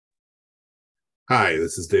Hi,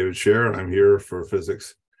 this is David Scher. I'm here for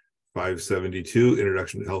Physics 572,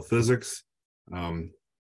 Introduction to Health Physics.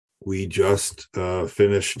 We just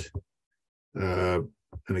finished an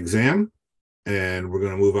exam, and we're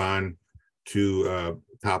going to move on to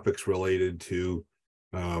topics related to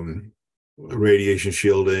radiation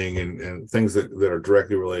shielding and things that are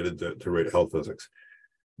directly related to health physics.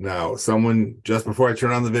 Now, just before I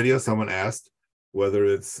turn on the video, someone asked whether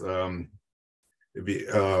it'd be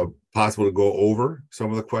possible to go over some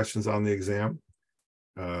of the questions on the exam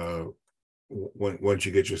once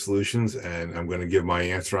you get your solutions, and I'm going to give my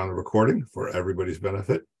answer on the recording for everybody's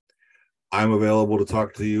benefit. I'm available to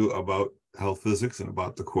talk to you about health physics and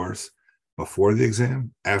about the course before the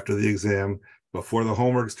exam, after the exam, before the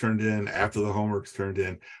homework's turned in, after the homework's turned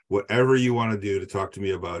in, whatever you want to do to talk to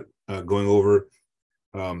me about going over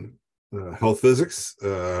health physics,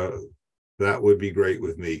 that would be great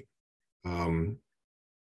with me.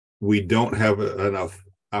 We don't have enough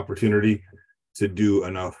opportunity to do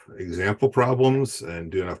enough example problems and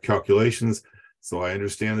do enough calculations. So I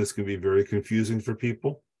understand this can be very confusing for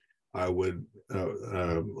people. I would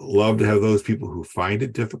love to have those people who find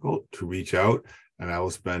it difficult to reach out, and I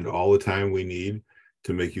will spend all the time we need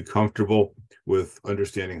to make you comfortable with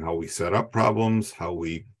understanding how we set up problems, how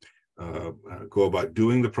we go about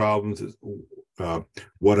doing the problems,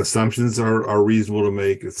 what assumptions are reasonable to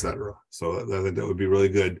make, etc. So I think that would be really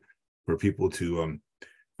good for people to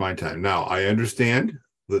find time. Now, I understand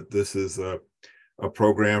that this is a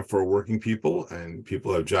program for working people, and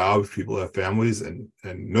people have jobs, people have families, and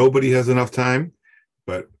nobody has enough time.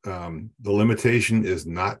 But the limitation is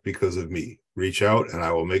not because of me. Reach out, and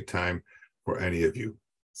I will make time for any of you.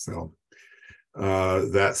 So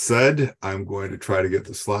that said, I'm going to try to get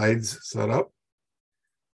the slides set up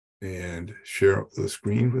and share up the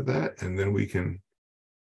screen with that, and then we can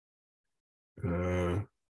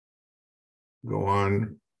go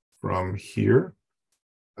on from here.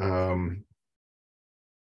 Let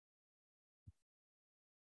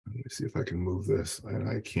me see if I can move this, and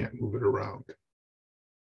I can't move it around.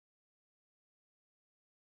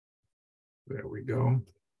 There we go.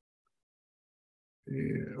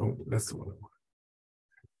 Yeah, oh, that's the one I want.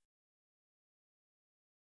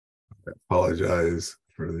 I apologize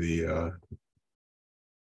for the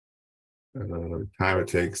time it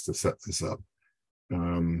takes to set this up.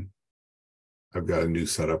 I've got a new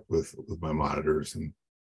setup with my monitors, and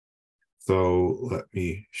so let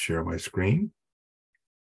me share my screen.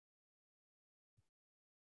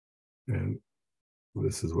 And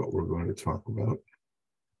this is what we're going to talk about.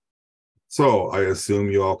 So I assume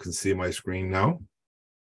you all can see my screen now.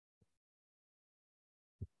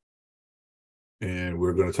 And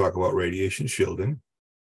we're going to talk about radiation shielding.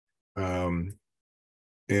 And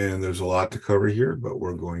there's a lot to cover here, but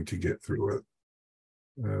we're going to get through it.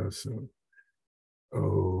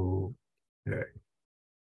 Okay.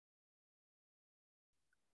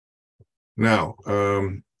 Now,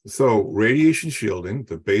 so radiation shielding,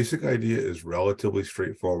 the basic idea is relatively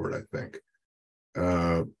straightforward, I think.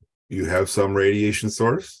 You have some radiation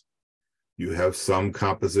source, you have some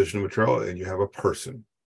composition of material, and you have a person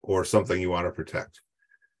or something you want to protect.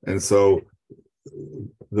 And so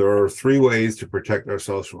there are three ways to protect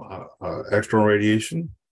ourselves from external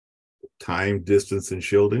radiation: time, distance, and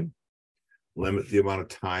shielding. Limit the amount of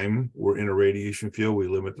time we're in a radiation field, we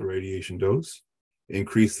limit the radiation dose.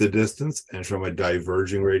 Increase the distance, and from a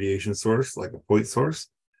diverging radiation source, like a point source,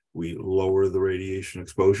 we lower the radiation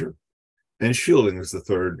exposure. And shielding is the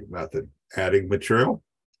third method, adding material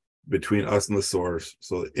between us and the source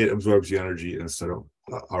so that it absorbs the energy instead of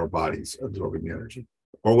our bodies absorbing the energy,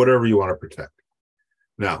 or whatever you want to protect.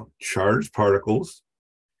 Now, charged particles,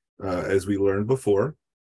 as we learned before,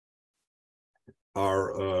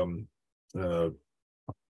 are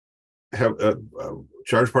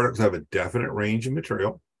charged particles have a definite range of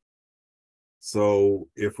material. So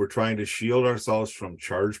if we're trying to shield ourselves from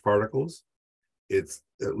charged particles, it's,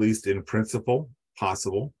 at least in principle,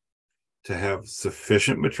 possible to have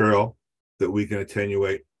sufficient material that we can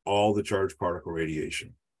attenuate all the charged particle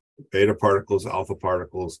radiation, beta particles, alpha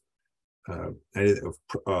particles,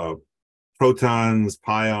 protons,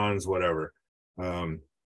 pions, whatever.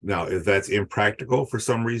 Now, if that's impractical for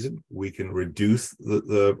some reason, we can reduce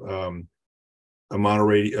the amount of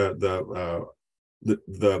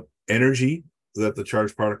the energy that the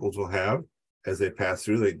charged particles will have as they pass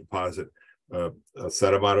through. They deposit a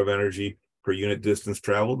set amount of energy per unit distance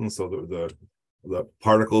traveled, and so the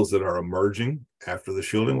particles that are emerging after the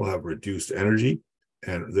shielding will have reduced energy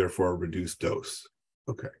and therefore a reduced dose.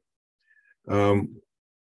 Okay.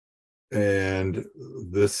 And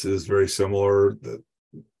this is very similar.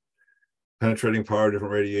 penetrating power,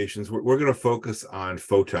 different radiations. We're going to focus on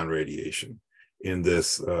photon radiation in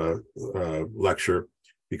this lecture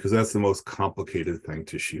because that's the most complicated thing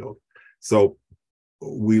to shield. So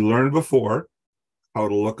we learned before how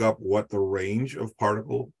to look up what the range of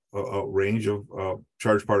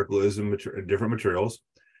charged particle is in different materials.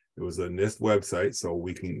 It was a NIST website, so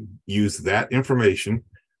we can use that information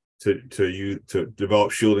to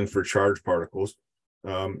develop shielding for charged particles.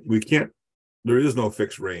 There is no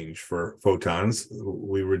fixed range for photons.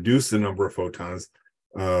 We reduce the number of photons,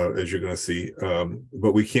 as you're going to see,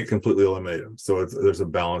 but we can't completely eliminate them. So there's a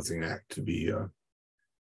balancing act to be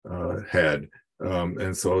had.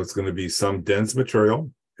 And so it's going to be some dense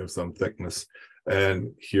material of some thickness.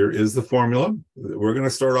 And here is the formula. We're going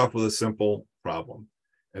to start off with a simple problem.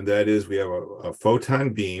 And that is we have a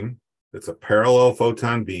photon beam that's a parallel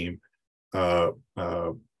photon beam that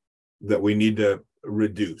we need to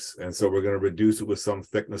reduce. And so we're going to reduce it with some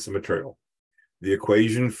thickness of material. The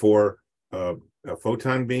equation for a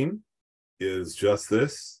photon beam is just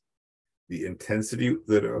this. The intensity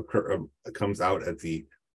that comes out at the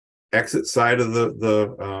exit side of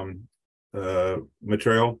the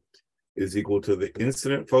material is equal to the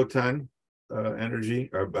incident photon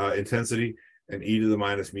energy or intensity, and e to the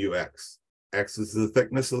minus mu x. X is the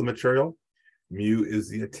thickness of the material. Mu is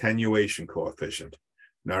the attenuation coefficient.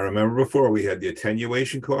 Now remember before we had the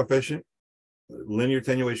attenuation coefficient, linear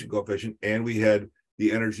attenuation coefficient, and we had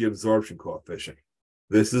the energy absorption coefficient.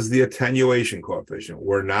 This is the attenuation coefficient.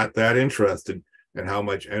 We're not that interested in how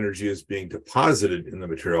much energy is being deposited in the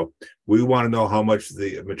material. We want to know how much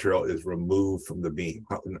the material is removed from the beam,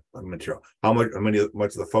 how much of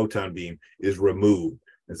the photon beam is removed.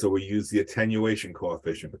 And so we use the attenuation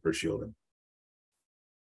coefficient for shielding.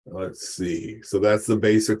 Let's see. So that's the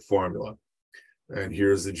basic formula. And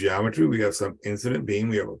here's the geometry. We have some incident beam.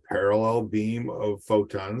 We have a parallel beam of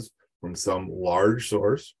photons from some large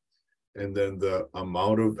source. And then the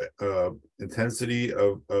amount of intensity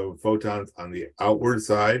of photons on the outward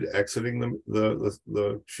side exiting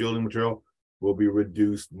the shielding material will be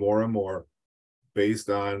reduced more and more based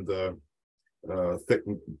on the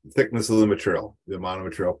thickness of the material, the amount of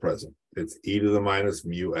material present. It's e to the minus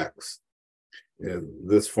mu x. And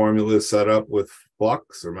this formula is set up with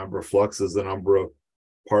flux. Remember, flux is the number of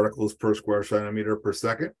particles per square centimeter per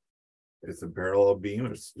second. It's a parallel beam.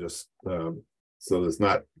 It's just so it's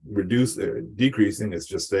not decreasing. It's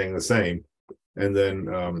just staying the same. And then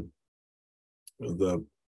the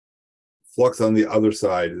flux on the other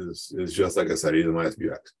side is just like I said, e to the minus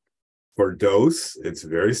mu x. For dose, it's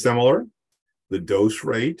very similar. The dose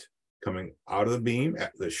rate coming out of the beam,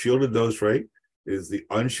 the shielded dose rate, is the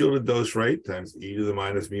unshielded dose rate times e to the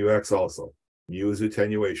minus mu x also. Mu is the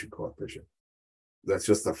attenuation coefficient. That's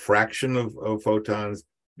just a fraction of photons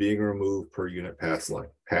being removed per unit path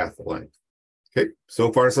length. Okay,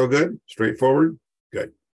 so far so good? Straightforward?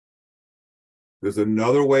 Good. There's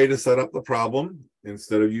another way to set up the problem.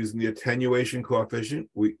 Instead of using the attenuation coefficient,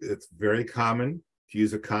 it's very common to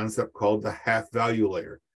use a concept called the half-value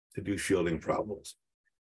layer to do shielding problems.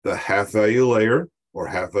 The half-value layer, or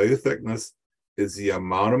half-value thickness, is the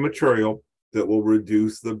amount of material that will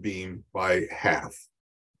reduce the beam by half.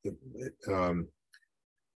 Now,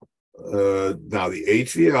 the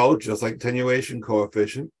HVL, just like attenuation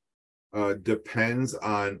coefficient, depends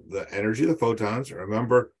on the energy of the photons.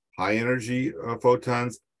 Remember, high energy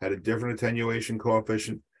photons had a different attenuation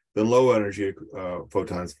coefficient than low energy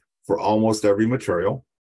photons for almost every material.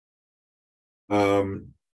 And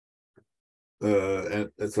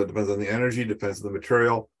so it depends on the energy, depends on the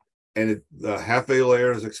material. And the half-value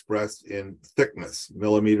layer is expressed in thickness,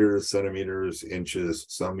 millimeters, centimeters, inches,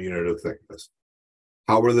 some unit of thickness.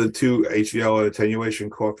 How are the two HVL and attenuation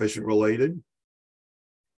coefficient related?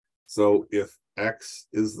 So if X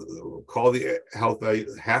is, we'll call the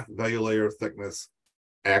half-value layer thickness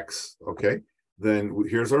X, okay? Then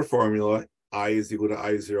here's our formula. I is equal to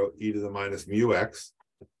I0 e to the minus mu x.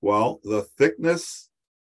 Well, the thickness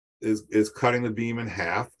is cutting the beam in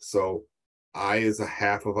half. So I is a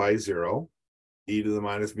half of I0, e to the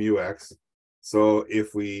minus mu x. So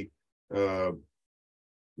if we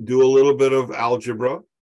do a little bit of algebra,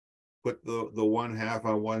 put the 1/2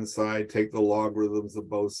 on one side, take the logarithms of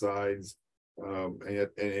both sides, and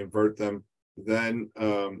invert them, then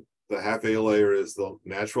the half-value layer is the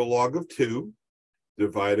natural log of 2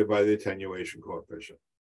 divided by the attenuation coefficient.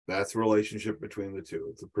 That's the relationship between the two.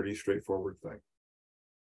 It's a pretty straightforward thing.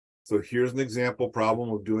 So here's an example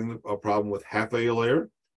problem of doing a problem with half-value layer.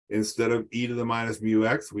 Instead of e to the minus mu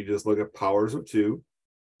x, we just look at powers of 2.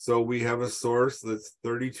 So we have a source that's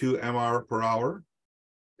 32 MR per hour,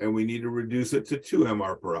 and we need to reduce it to 2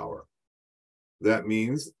 MR per hour. That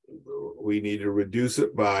means we need to reduce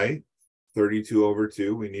it by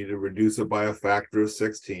 32/2. We need to reduce it by a factor of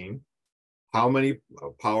 16. How many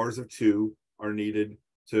powers of 2 are needed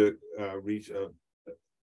to reach a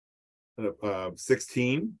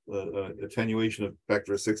 16, attenuation of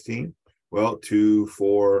factor of 16? Well, 2,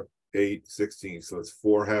 4, 8, 16. So it's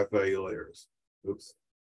 4 half-value layers. Oops.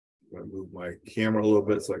 I'm going to move my camera a little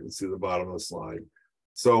bit so I can see the bottom of the slide.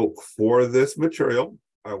 So for this material,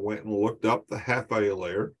 I went and looked up the half-value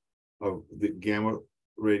layer of the gamma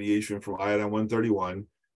radiation from iodine-131.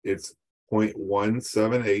 It's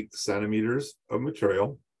 0.178 centimeters of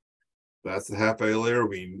material. That's the half-value layer.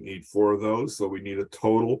 We need 4 of those, so we need a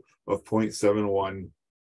total of 0.71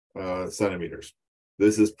 centimeters.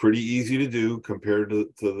 This is pretty easy to do compared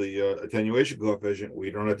to the attenuation coefficient.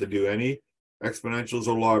 We don't have to do any exponentials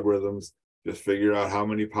or logarithms. Just figure out how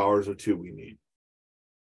many powers of 2 we need.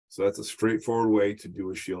 So that's a straightforward way to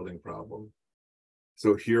do a shielding problem.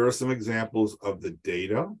 So here are some examples of the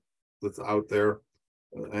data that's out there,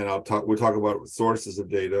 and we'll talk about sources of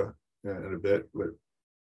data in a bit, but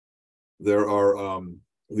there are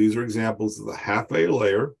these are examples of the half-value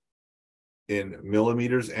layer in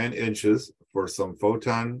millimeters and inches for some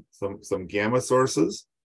photon, some gamma sources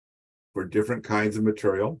for different kinds of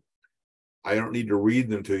material. I don't need to read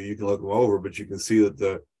them to you. You can look them over, but you can see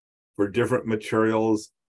that for different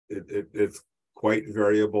materials, it's quite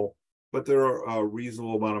variable, but there are a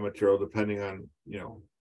reasonable amount of material depending on,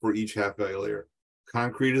 for each half-value layer.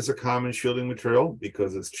 Concrete is a common shielding material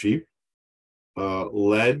because it's cheap.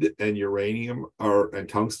 Lead and uranium and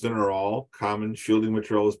tungsten are all common shielding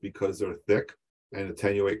materials because they're thick and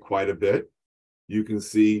attenuate quite a bit. You can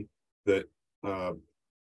see that about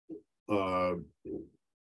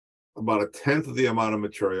a tenth of the amount of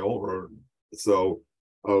material or so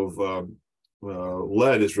of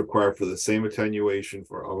lead is required for the same attenuation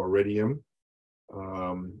of iridium.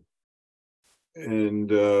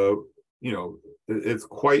 It's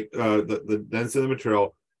quite the density of the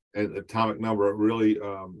material and atomic number really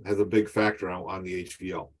has a big factor on the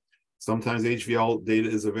HVL. Sometimes HVL data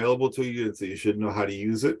is available to you, and so you should know how to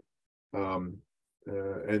use it. And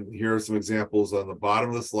here are some examples on the bottom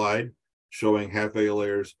of the slide showing half-value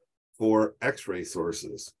layers for X-ray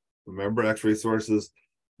sources. Remember, X-ray sources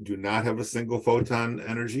do not have a single photon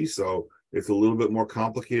energy, so it's a little bit more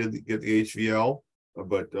complicated to get the HVL,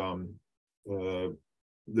 but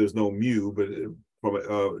there's no mu, but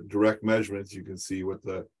from direct measurements, you can see what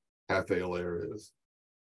the half-value layer is.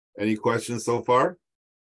 Any questions so far?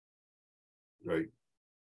 Right.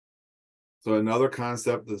 So another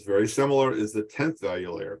concept that's very similar is the 10th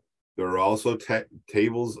value layer. There are also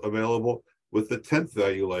tables available with the 10th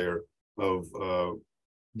value layer of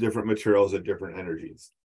different materials at different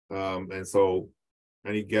energies. And so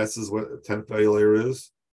any guesses what the 10th value layer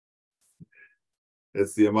is?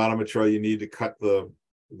 It's the amount of material you need to cut the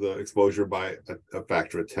exposure by a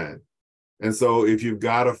factor of 10. And so if you've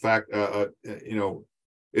got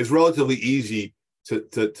it's relatively easy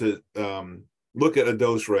to look at a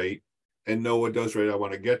dose rate and know what dose rate I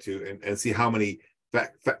want to get to and see how many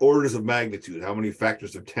orders of magnitude, how many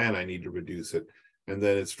factors of 10 I need to reduce it. And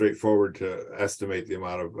then it's straightforward to estimate the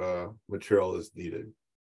amount of material that's needed.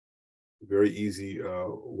 Very easy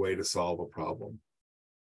way to solve a problem.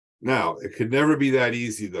 Now, it could never be that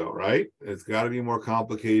easy though, right? It's got to be more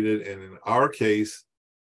complicated. And in our case,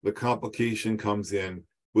 the complication comes in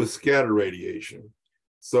with scatter radiation.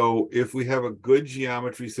 So if we have a good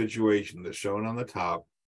geometry situation that's shown on the top,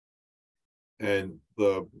 and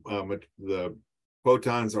the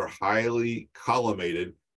photons are highly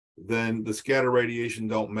collimated, then the scatter radiation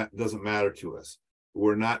doesn't matter to us.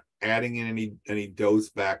 We're not adding in any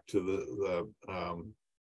dose back to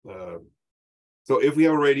so if we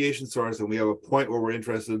have a radiation source and we have a point where we're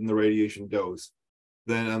interested in the radiation dose,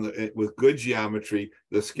 then with good geometry,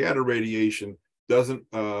 the scatter radiation doesn't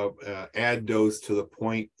add dose to the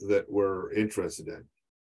point that we're interested in.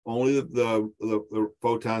 Only the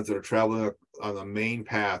photons that are traveling on the main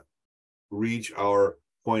path reach our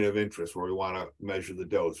point of interest where we want to measure the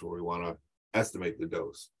dose, where we want to estimate the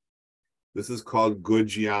dose. This is called good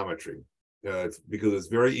geometry. It's because it's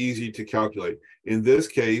very easy to calculate. In this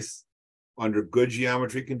case, under good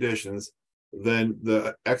geometry conditions, then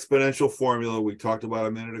the exponential formula we talked about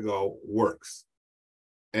a minute ago works.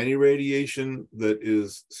 Any radiation that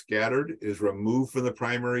is scattered is removed from the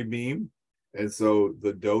primary beam, and so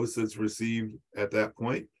the dose that's received at that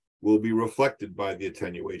point will be reflected by the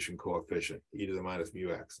attenuation coefficient, e to the minus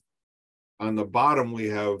mu x. On the bottom, we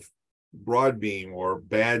have broad beam or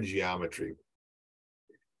bad geometry.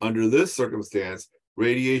 Under this circumstance,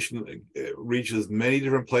 radiation reaches many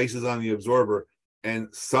different places on the absorber, and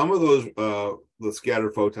some of those the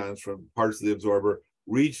scattered photons from parts of the absorber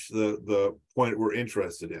reach the point we're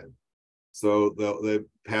interested in. So they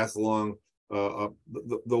pass along. The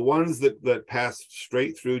ones that pass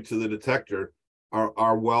straight through to the detector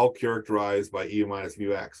are well characterized by E minus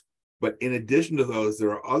mu x. But in addition to those,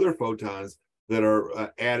 there are other photons that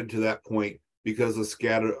are added to that point because of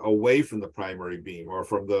scatter away from the primary beam or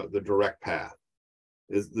from the direct path.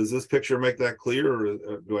 Does this picture make that clear,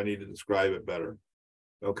 or do I need to describe it better?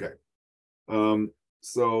 Okay. In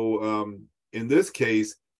this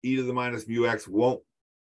case, e to the minus mu x won't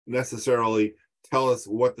necessarily tell us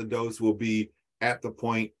what the dose will be at the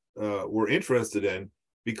point we're interested in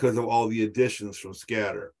because of all the additions from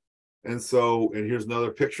scatter. And here's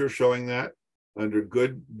another picture showing that under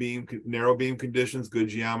good beam, narrow beam conditions, good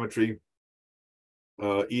geometry,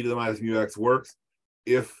 e to the minus mu x works.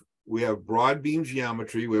 If we have broad beam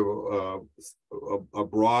geometry, we have a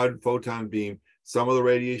broad photon beam, some of the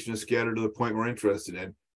radiation is scattered to the point we're interested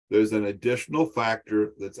in. There's an additional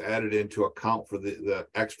factor that's added in to account for the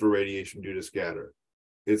extra radiation due to scatter.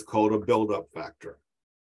 It's called a buildup factor.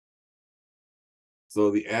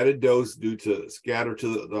 So the added dose due to scatter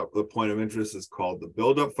to the point of interest is called the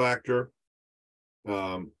buildup factor.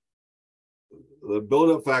 The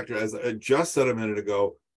buildup factor, as I just said a minute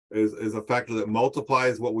ago, is a factor that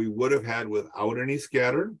multiplies what we would have had without any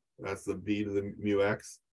scatter. That's the b to the mu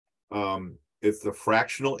x. It's the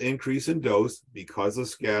fractional increase in dose because of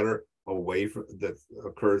scatter away from that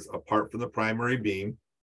occurs apart from the primary beam.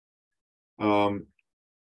 And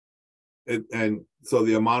so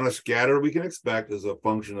the amount of scatter we can expect is a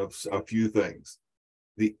function of a few things.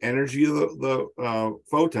 The energy of the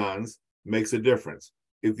photons makes a difference.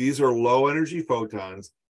 If these are low energy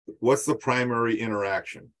photons, what's the primary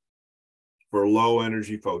interaction for low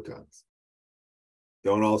energy photons?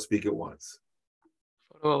 Don't all speak at once.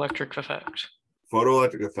 Photoelectric effect.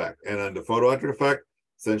 Photoelectric effect. And on the photoelectric effect,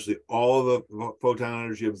 essentially all of the photon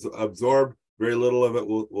energy absorbed, very little of it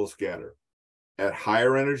will scatter. At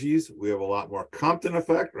higher energies, we have a lot more Compton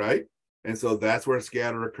effect, right? And so that's where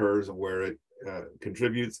scatter occurs and where it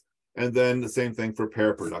contributes. And then the same thing for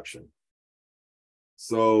pair production.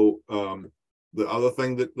 So the other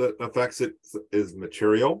thing that affects it is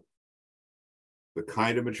material. The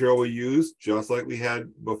kind of material we use, just like we had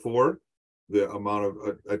before, the amount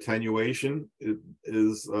of attenuation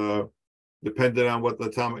is dependent on what the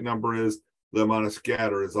atomic number is. The amount of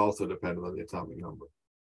scatter is also dependent on the atomic number.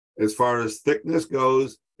 As far as thickness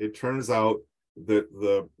goes, it turns out that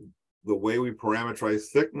the way we parameterize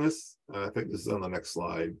thickness, I think this is on the next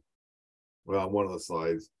slide, well, one of the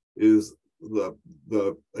slides, is the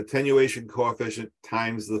attenuation coefficient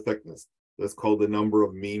times the thickness. That's called the number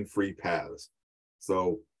of mean free paths.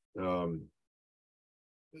 So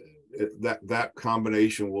that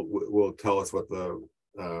combination will tell us what the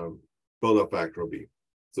buildup factor will be.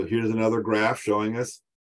 So here's another graph showing us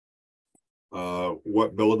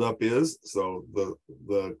what buildup is. So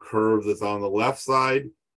the curve that's on the left side,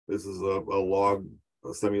 this is a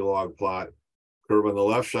semi-log plot. Curve on the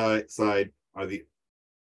left side are the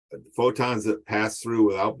photons that pass through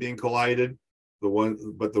without being collided.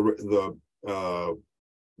 The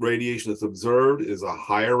radiation that's observed is a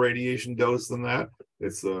higher radiation dose than that.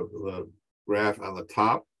 It's the graph on the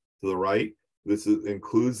top to the right. This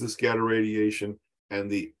includes the scatter radiation, and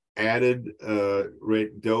the added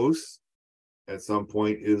dose at some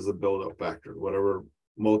point is a buildup factor, whatever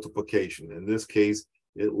multiplication. In this case,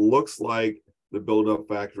 it looks like the buildup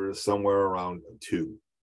factor is somewhere around 2.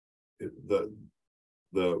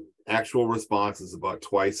 The actual response is about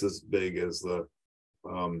twice as big as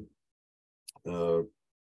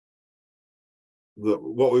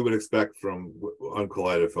what we would expect from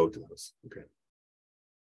uncollided photons. Okay.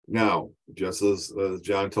 Now, just as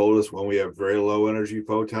John told us, when we have very low energy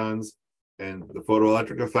photons and the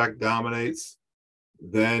photoelectric effect dominates,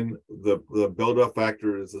 then the buildup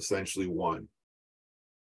factor is essentially 1.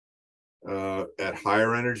 At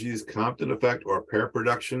higher energies, Compton effect or pair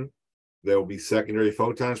production, there will be secondary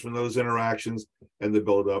photons from those interactions, and the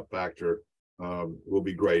buildup factor will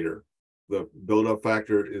be greater. The buildup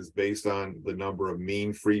factor is based on the number of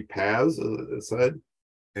mean free paths, as it said,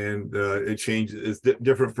 and it changes. It's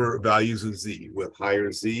different for values of Z. With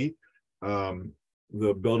higher Z,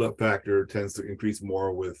 the buildup factor tends to increase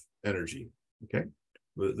more with energy. Okay,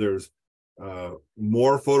 but there's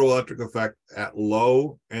more photoelectric effect at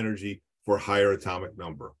low energy for higher atomic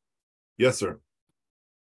number. Yes, sir.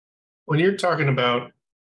 When you're talking about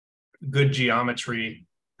good geometry,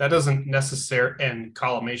 that doesn't necessarily, and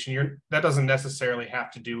collimation, that doesn't necessarily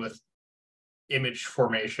have to do with image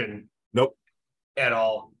formation. Nope. At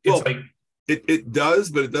all. It's well, like it does,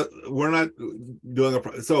 but we're not doing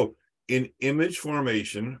so in image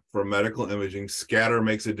formation for medical imaging, scatter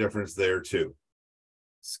makes a difference there too.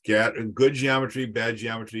 Good geometry, bad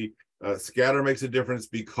geometry, scatter makes a difference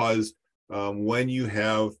because when you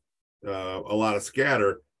have a lot of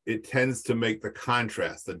scatter, it tends to make the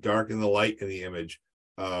contrast, the dark and the light in the image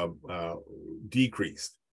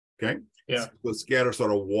decreased. Okay. Yeah. So scatter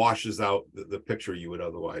sort of washes out the picture you would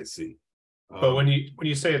otherwise see. But when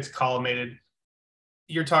you say it's collimated,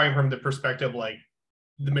 you're talking from the perspective like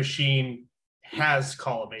the machine has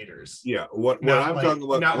collimators. Yeah. What I'm talking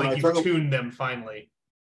about, not like you tuned them finally.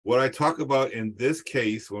 What I talk about in this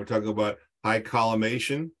case, when we're talking about high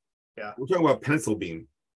collimation, yeah, we're talking about pencil beam.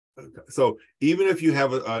 So even if you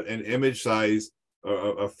have an image size,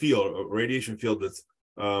 a field, a radiation field that's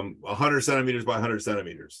 100 centimeters by 100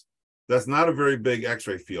 centimeters, that's not a very big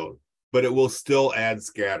X-ray field, but it will still add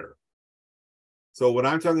scatter. So when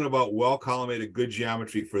I'm talking about well collimated good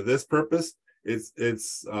geometry for this purpose, it's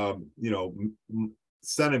you know,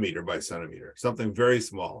 centimeter by centimeter, something very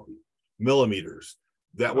small, millimeters.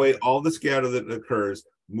 That way, all the scatter that occurs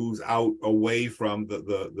moves out away from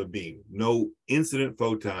the beam. No incident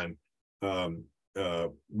photon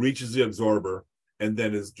reaches the absorber and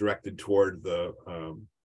then is directed toward the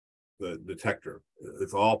detector.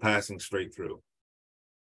 It's all passing straight through.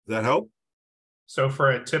 Does that help? So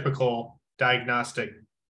for a typical diagnostic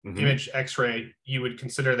image X-ray, you would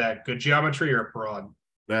consider that good geometry or broad?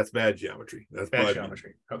 That's bad geometry. That's bad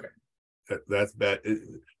geometry. Okay. That's bad.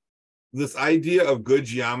 This idea of good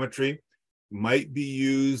geometry might be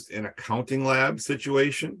used in a counting lab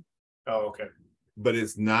situation. Oh, okay. But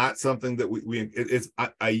it's not something that we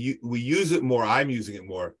use it more. I'm using it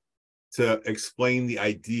more to explain the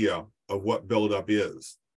idea of what buildup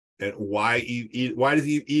is and why does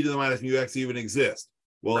e to the minus mu x even exist?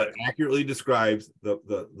 Well, right. It accurately describes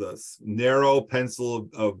the narrow pencil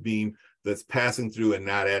of beam that's passing through and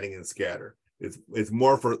not adding in scatter. It's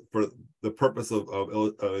more for the purpose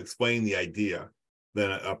of explaining the idea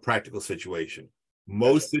than a practical situation.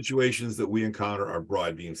 Most situations that we encounter are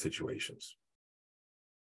broad beam situations.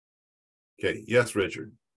 Okay, yes,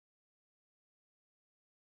 Richard.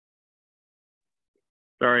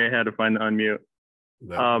 Sorry, I had to find the unmute.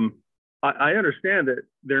 No. I understand that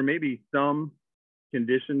there may be some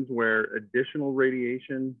conditions where additional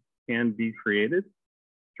radiation can be created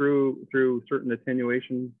through certain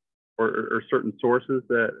attenuation or certain sources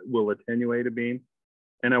that will attenuate a beam.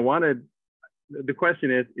 And the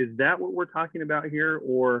question is that what we're talking about here,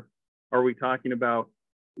 or are we talking about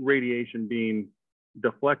radiation being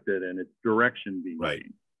deflected and its direction being right?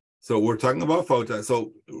 changed? So we're talking about photons.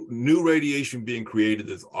 So new radiation being created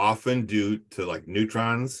is often due to like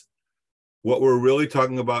neutrons. What we're really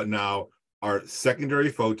talking about now are secondary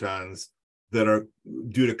photons that are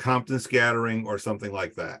due to Compton scattering or something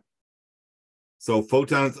like that. So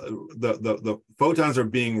photons, the photons are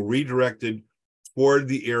being redirected toward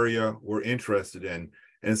the area we're interested in.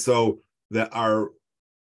 And so that our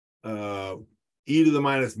e to the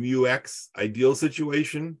minus mu x ideal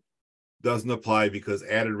situation doesn't apply because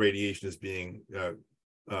added radiation is being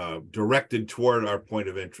directed toward our point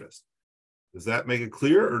of interest. Does that make it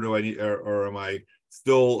clear, or do I need, or am I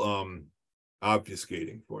still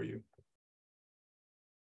obfuscating for you?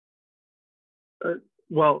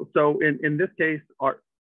 Well, so in this case,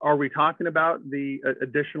 are we talking about the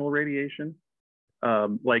additional radiation,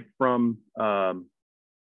 like from the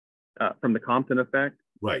Compton effect?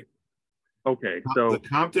 Right. Okay, so the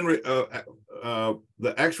Compton,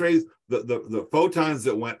 the X-rays, the photons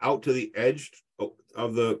that went out to the edge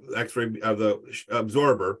of the X-ray of the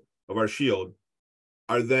absorber of our shield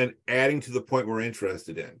are then adding to the point we're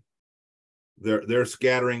interested in. They're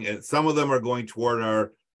scattering, and some of them are going toward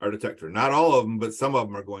our detector. Not all of them, but some of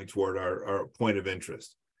them are going toward our point of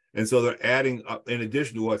interest. And so they're adding up in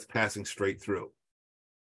addition to what's passing straight through.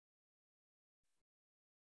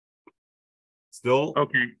 Still?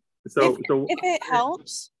 Okay. So if it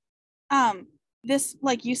helps, this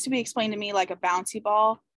like used to be explained to me like a bouncy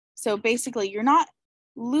ball. So basically you're not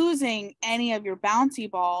losing any of your bouncy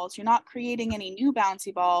balls. You're not creating any new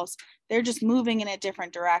bouncy balls. They're just moving in a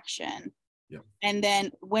different direction. Yeah. And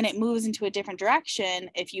then when it moves into a different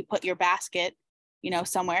direction, if you put your basket,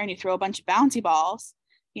 somewhere and you throw a bunch of bouncy balls,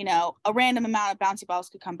 a random amount of bouncy balls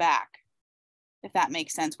could come back, if that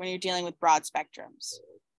makes sense, when you're dealing with broad spectrums.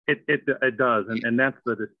 It does, and that's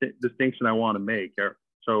the distinction I want to make.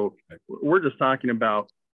 So we're just talking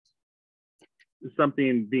about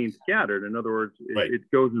something being scattered. In other words, it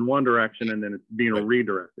goes in one direction and then it's being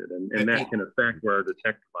redirected, and that can affect where our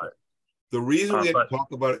detector lies. The reason we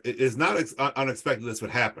talk about it is not unexpected this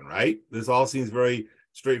would happen, right? This all seems very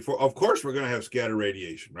straightforward. Of course, we're going to have scatter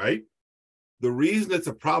radiation, right? The reason it's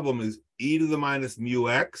a problem is e to the minus mu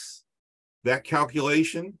x, that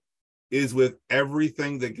calculation is with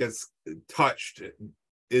everything that gets touched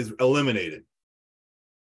is eliminated,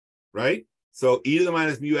 right? So e to the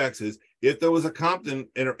minus mu x is, if there was a Compton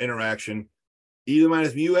interaction, e to the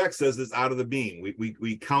minus mu x says it's out of the beam.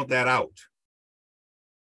 We count that out.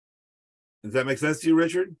 Does that make sense to you,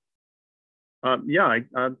 Richard? Yeah,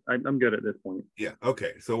 I'm good at this point. Yeah.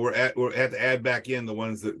 Okay. So we're at to add back in the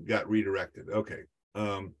ones that got redirected. Okay.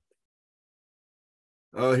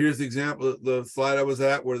 Here's the example, the slide I was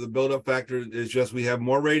at, where the buildup factor is just we have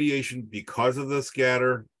more radiation because of the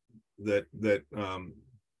scatter that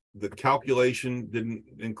the calculation didn't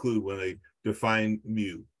include when they defined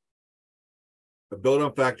mu. The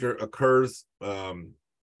buildup factor occurs,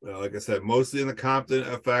 like I said, mostly in the Compton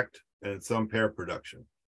effect and some pair production.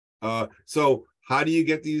 So how do you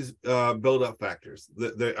get these buildup factors?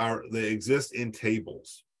 They exist in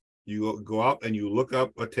tables. You go up and you look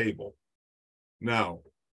up a table. Now,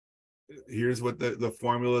 here's what the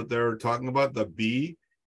formula they're talking about. The B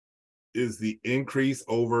is the increase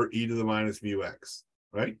over e to the minus mu x,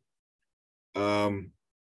 right?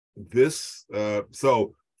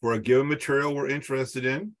 So for a given material we're interested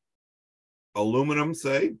in, aluminum,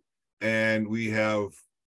 say, and we have,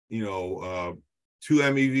 2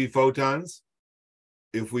 MeV photons.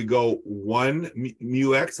 If we go 1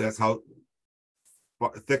 mu x, that's how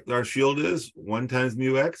thick our shield is, 1 times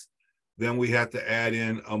mu x, then we have to add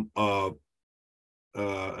in an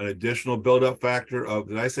additional buildup factor of,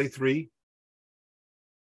 did I say 3?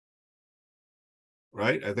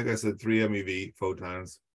 Right? I think I said 3 MeV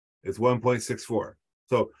photons. It's 1.64.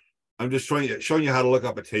 So I'm just showing you how to look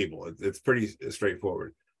up a table. It's pretty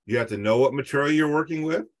straightforward. You have to know what material you're working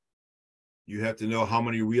with. You have to know how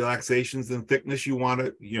many relaxations in thickness you want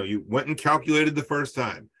to, you went and calculated the first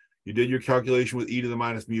time. You did your calculation with e to the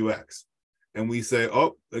minus mu x. And we say,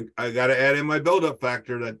 oh, I got to add in my buildup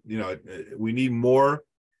factor that, we need more.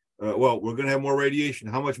 Well, we're going to have more radiation.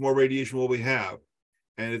 How much more radiation will we have?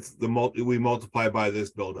 And it's we multiply by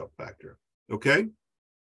this buildup factor. Okay.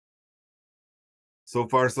 So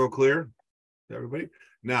far, so clear, everybody?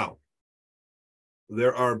 Now,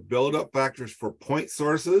 there are buildup factors for point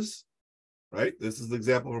sources, right? This is the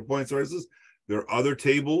example for point sources. There are other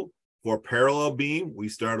table for parallel beam. We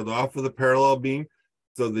started off with a parallel beam.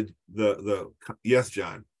 So yes,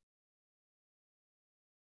 John.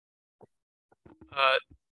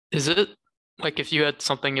 Is it like if you had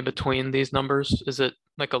something in between these numbers, is it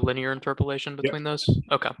like a linear interpolation between those?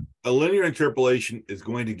 Okay. A linear interpolation is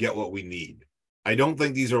going to get what we need. I don't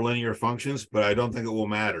think these are linear functions, but I don't think it will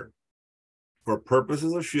matter. For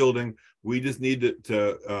purposes of shielding, we just need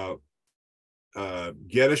to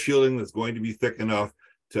get a shielding that's going to be thick enough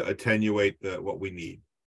to attenuate what we need.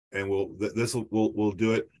 And we'll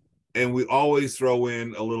do it. And we always throw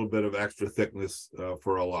in a little bit of extra thickness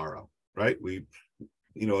for Alara, right?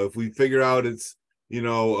 If we figure out it's,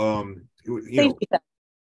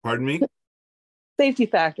 pardon me? Safety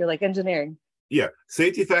factor, like engineering. Yeah,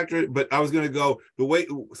 safety factor. But I was going to go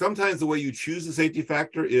sometimes the way you choose the safety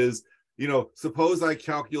factor is, suppose I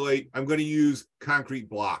calculate, I'm going to use concrete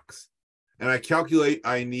blocks, and I calculate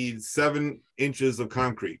I need 7 inches of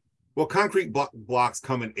concrete. Well, concrete blocks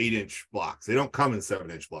come in 8-inch blocks. They don't come in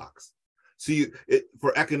 7-inch blocks. So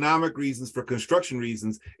for economic reasons, for construction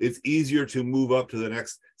reasons, it's easier to move up to the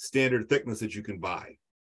next standard thickness that you can buy.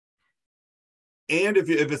 And if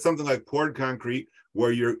it's something like poured concrete,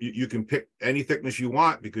 where you can pick any thickness you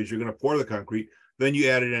want because you're going to pour the concrete, then you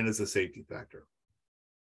add it in as a safety factor.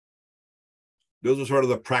 Those are sort of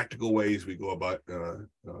the practical ways we go about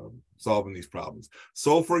solving these problems.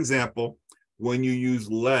 So, for example, when you use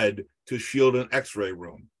lead to shield an X-ray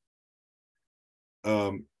room,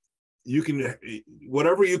 you can,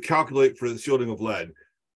 whatever you calculate for the shielding of lead,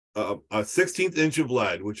 a 16th inch of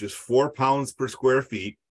lead, which is 4 pounds per square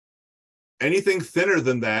feet, anything thinner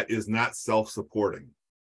than that is not self-supporting.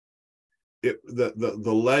 The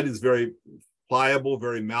lead is very pliable,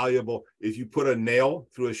 very malleable. If you put a nail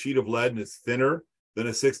through a sheet of lead and it's thinner than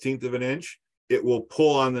a 16th of an inch, it will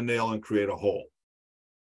pull on the nail and create a hole.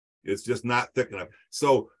 It's just not thick enough.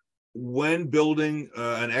 So when building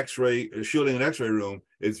shielding an X-ray room,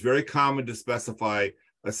 it's very common to specify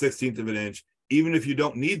a 16th of an inch, even if you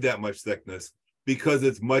don't need that much thickness, because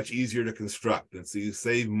it's much easier to construct. And so you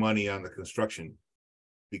save money on the construction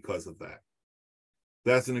because of that.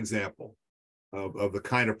 That's an example of the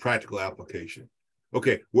kind of practical application.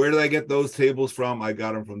 Okay, where did I get those tables from? I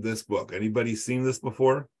got them from this book. Anybody seen this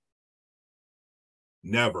before?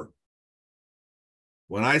 Never.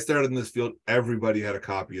 When I started in this field, everybody had a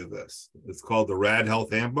copy of this. It's called the Rad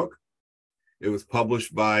Health Handbook. It was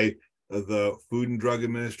published by the Food and Drug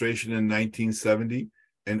Administration in 1970,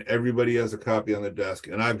 and everybody has a copy on the desk,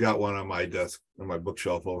 and I've got one on my desk, on my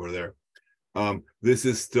bookshelf over there. This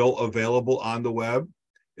is still available on the web.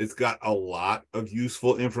 It's got a lot of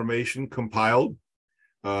useful information compiled,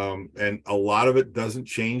 and a lot of it doesn't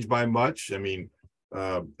change by much. I mean,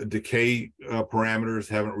 decay parameters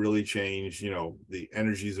haven't really changed. You know, the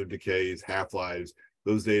energies of decays, half-lives,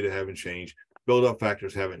 those data haven't changed. Build-up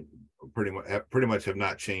factors haven't pretty much have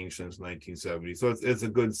not changed since 1970. So it's a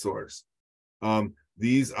good source.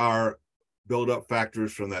 These are build-up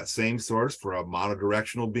factors from that same source for a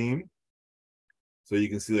monodirectional beam. So you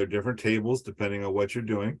can see there are different tables depending on what you're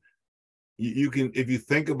doing. You can, if you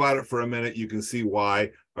think about it for a minute, you can see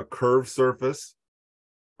why a curved surface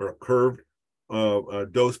or a curved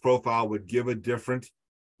dose profile would give a different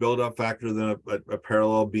build-up factor than a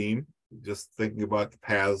parallel beam. Just thinking about the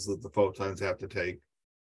paths that the photons have to take.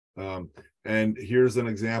 And here's an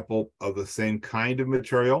example of the same kind of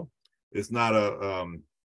material. It's not a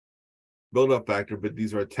build-up factor, but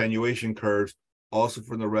these are attenuation curves, also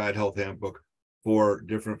from the Rad Health Handbook, for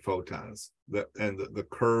different photons. The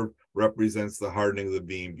curve represents the hardening of the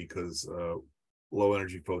beam because low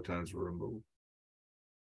energy photons were removed.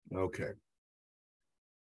 Okay.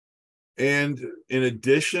 And in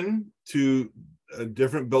addition to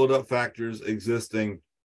different buildup factors existing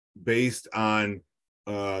based on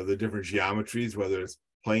the different geometries, whether it's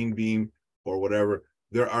plane beam or whatever,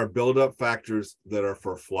 there are buildup factors that are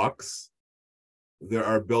for flux. There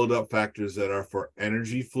are buildup factors that are for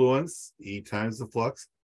energy fluence, E times the flux.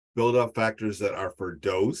 Buildup factors that are for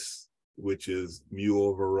dose, which is mu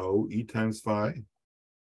over rho, E times phi.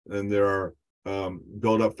 And there are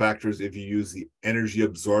buildup factors if you use the energy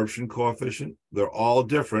absorption coefficient. They're all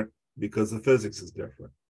different because the physics is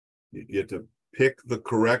different. You have to pick the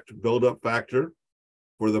correct buildup factor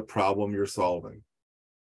for the problem you're solving.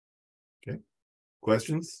 Okay,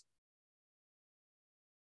 questions?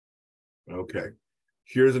 Okay,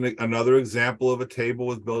 here's another example of a table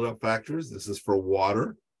with buildup factors. This is for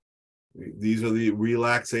water. These are the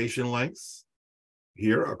relaxation lengths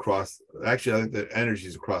here across, actually I think the energy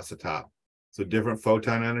is across the top. So different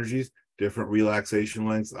photon energies, different relaxation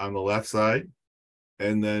lengths on the left side,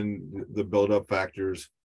 and then the buildup factors.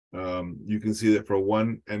 You can see that for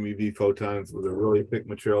 1 MeV photons with a really thick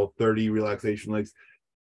material, 30 relaxation lengths.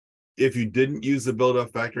 If you didn't use the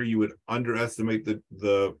buildup factor, you would underestimate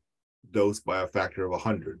the dose by a factor of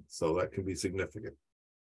 100. So that can be significant.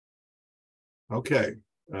 Okay,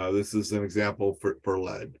 this is an example for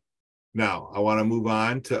lead. Now, I want to move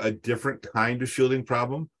on to a different kind of shielding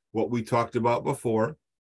problem. What we talked about before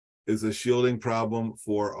is a shielding problem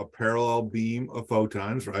for a parallel beam of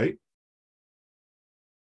photons, right?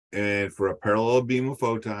 And for a parallel beam of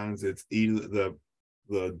photons, it's the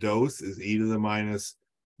dose is e to the minus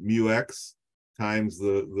mu x times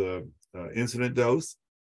the incident dose.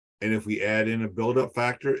 And if we add in a buildup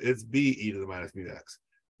factor, it's b e to the minus mu x.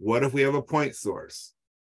 What if we have a point source?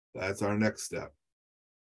 That's our next step.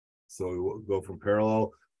 So we will go from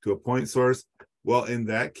parallel to a point source. Well, in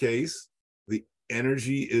that case, the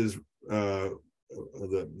energy is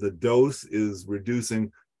the dose is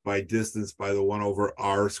reducing by distance by the 1 over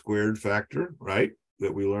r squared factor, right?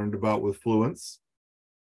 That we learned about with fluence.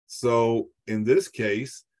 So in this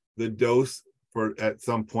case, the dose for at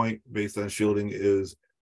some point based on shielding is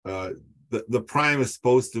the prime is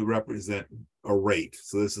supposed to represent a rate.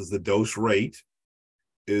 So this is the dose rate,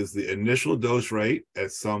 is the initial dose rate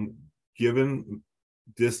at some given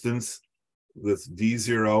distance, that's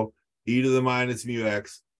d0, e to the minus mu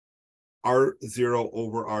x, r0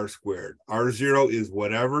 over r squared. R0 is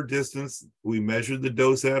whatever distance we measured the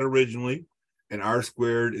dose at originally, and r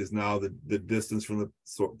squared is now the distance from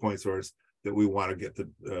the point source that we want to get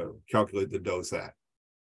to calculate the dose at.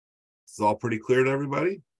 This is all pretty clear to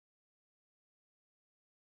everybody?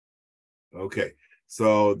 Okay,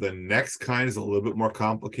 so the next kind is a little bit more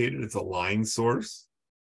complicated. It's a line source.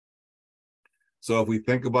 So if we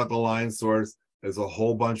think about the line source as a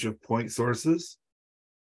whole bunch of point sources,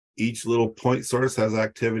 each little point source has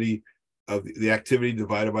activity of the activity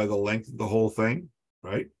divided by the length of the whole thing,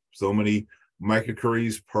 right? So many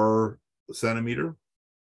microcuries per centimeter.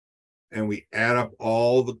 And we add up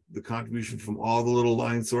all the contribution from all the little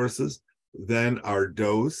line sources. Then our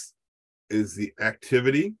dose is the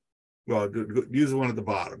activity. Well, use the one at the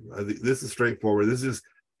bottom. This is straightforward. This is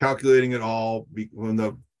calculating it all when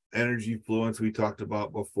the energy fluence we talked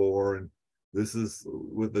about before, and this is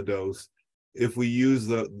with the dose. If we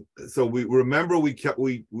use so we remember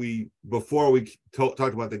before we talked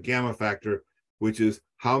about the gamma factor, which is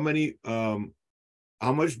how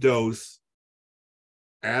much dose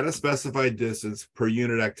at a specified distance per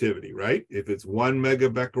unit activity, right? If it's 1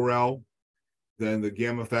 megabecquerel, then the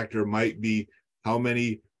gamma factor might be how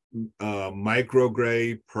many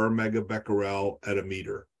microgray per megabecquerel at a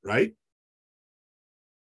meter, right?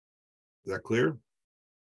 Is that clear?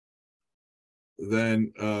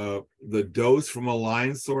 Then the dose from a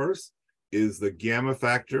line source is the gamma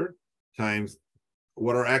factor times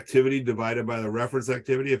what our activity divided by the reference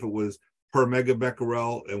activity. If it was per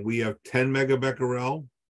megabecquerel and we have 10 megabecquerel,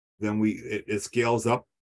 then it scales up,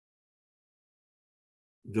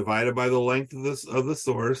 divided by the length of the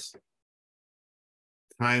source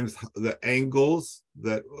times the angles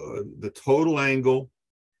that the total angle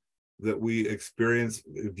that we experience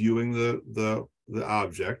viewing the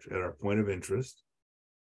object at our point of interest,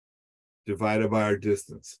 divided by our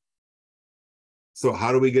distance. So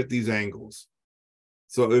how do we get these angles?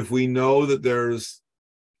 So if we know that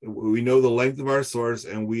we know the length of our source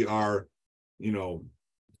and we are,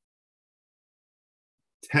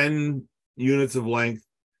 10 units of length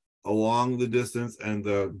along the distance, and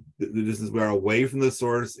the distance we are away from the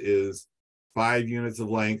source is 5 units of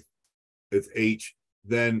length, it's h,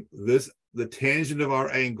 then the tangent of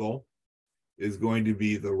our angle is going to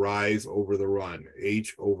be the rise over the run,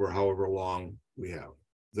 h over however long we have.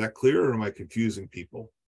 Is that clear, or am I confusing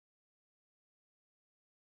people?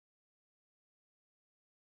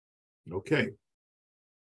 Okay.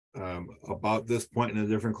 About this point in a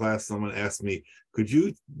different class, someone asked me, could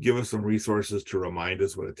you give us some resources to remind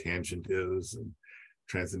us what a tangent is and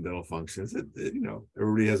transcendental functions?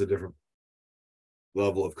 Everybody has a different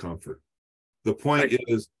level of comfort. The point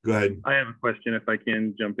is, go ahead. I have a question if I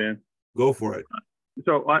can jump in. Go for it.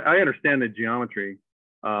 So I understand the geometry.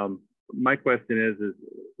 My question is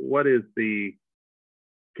what is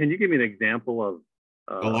can you give me an example of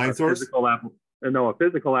a line source? A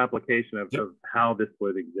physical application of how this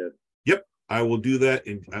would exist. Yep, I will do that.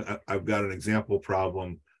 And I've got an example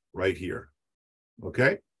problem right here.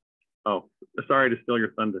 Okay. Oh, sorry to steal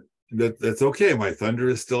your thunder. That's okay. My thunder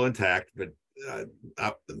is still intact, but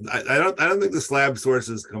I don't think the slab source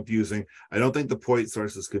is confusing. I don't think the point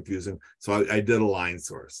source is confusing. So I did a line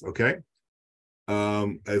source. Okay.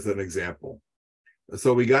 As an example.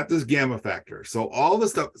 So we got this gamma factor. So all the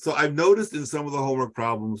stuff. So I've noticed in some of the homework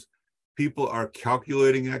problems, people are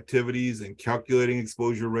calculating activities and calculating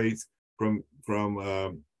exposure rates from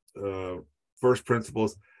first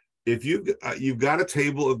principles. If you've got a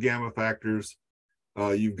table of gamma factors,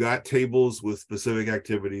 you've got tables with specific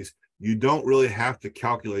activities, you don't really have to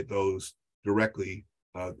calculate those directly.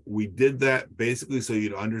 We did that basically so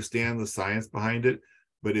you'd understand the science behind it,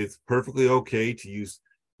 but it's perfectly okay to use.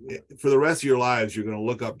 For the rest of your lives, you're going to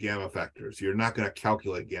look up gamma factors. You're not going to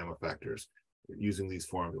calculate gamma factors using these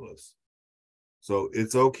formulas. So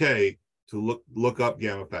it's okay to look up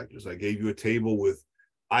gamma factors. I gave you a table with,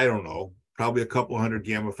 I don't know, probably a couple hundred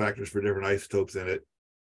gamma factors for different isotopes in it.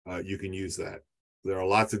 You can use that. There are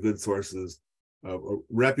lots of good sources,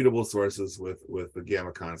 reputable sources with the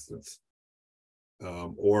gamma constants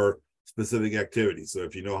or specific activities. So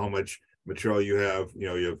if you know how much material you have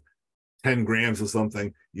 10 grams of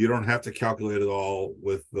something, you don't have to calculate it all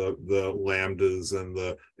with the lambdas and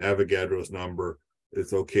the Avogadro's number.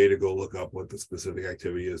 It's okay to go look up what the specific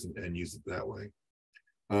activity is and use it that way.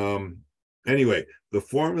 Anyway, the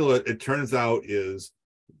formula, it turns out, is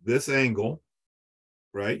this angle,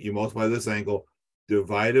 right? You multiply this angle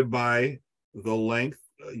divided by the length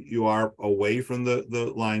you are away from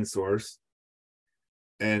the line source.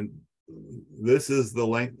 And this is the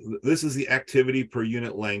length, this is the activity per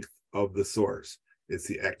unit length of the source. It's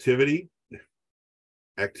the activity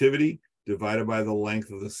divided by the length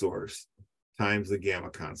of the source times the gamma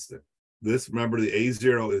constant. This, remember, the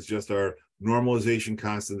A0 is just our normalization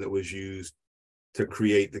constant that was used to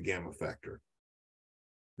create the gamma factor,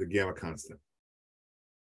 the gamma constant.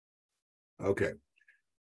 Okay.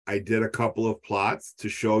 I did a couple of plots to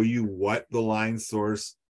show you what the line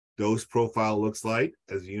source dose profile looks like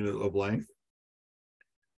as a unit of length.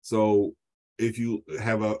 So if you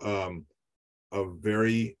have a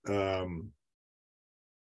very, if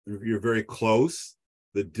you're very close,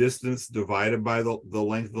 the distance divided by the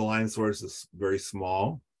length of the line source is very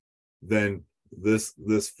small, then this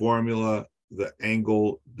formula, the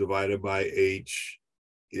angle divided by h,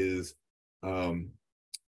 is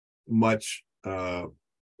much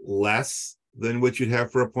less than what you'd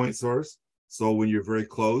have for a point source. So when you're very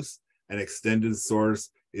close, an extended source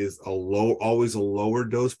is always a lower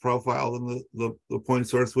dose profile than the point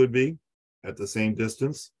source would be at the same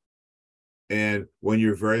distance. And when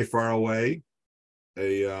you're very far away,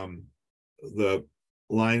 the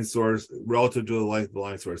line source relative to the length of the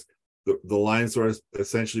line source, the line source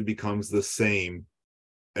essentially becomes the same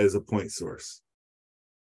as a point source.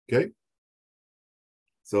 Okay.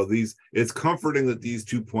 So it's comforting that these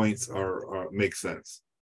 2 points are make sense.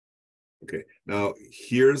 Okay, now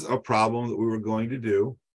here's a problem that we were going to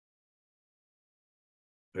do.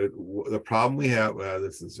 The problem we have,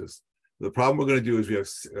 the problem we're going to do is we have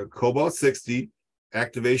cobalt 60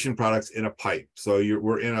 activation products in a pipe. So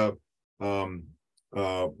we're in a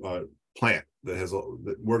plant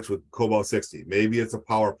that works with cobalt 60. Maybe it's a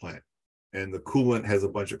power plant, and the coolant has a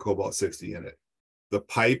bunch of cobalt 60 in it. The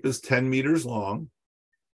pipe is 10 meters long,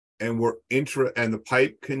 and the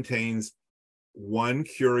pipe contains 1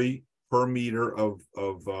 curie per meter of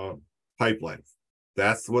pipe length.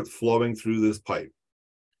 That's what's flowing through this pipe.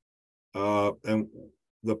 And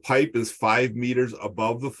the pipe is 5 meters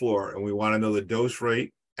above the floor, and we want to know the dose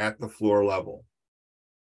rate at the floor level.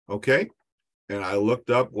 Okay, and I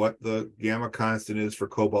looked up what the gamma constant is for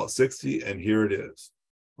cobalt 60, and here it is.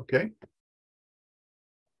 Okay,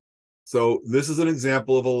 so this is an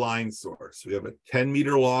example of a line source. We have a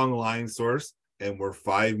 10-meter long line source, and we're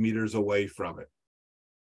 5 meters away from it.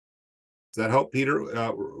 Does that help,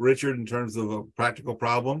 Peter, Richard, in terms of a practical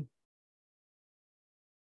problem?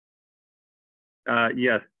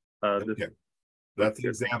 Yes. Okay. That's an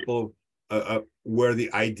example of where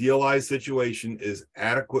the idealized situation is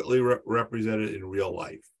adequately represented in real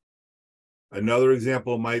life. Another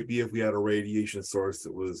example might be if we had a radiation source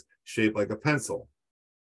that was shaped like a pencil,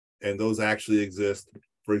 and those actually exist,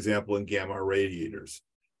 for example, in gamma radiators.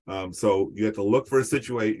 So you have to look for a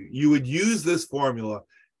situation. You would use this formula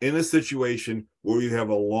in a situation where you have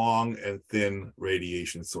a long and thin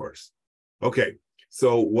radiation source. Okay,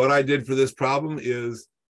 so what I did for this problem is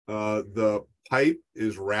the pipe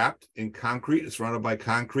is wrapped in concrete. It's surrounded by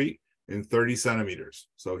concrete in 30 centimeters.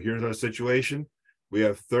 So here's our situation. We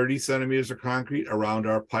have 30 centimeters of concrete around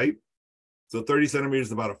our pipe. So 30 centimeters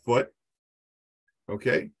is about a foot.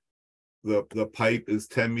 Okay, the pipe is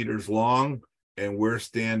 10 meters long, and we're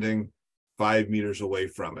standing 5 meters away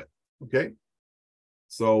from it. Okay,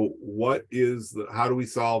 so how do we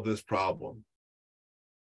solve this problem?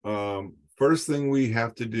 First thing we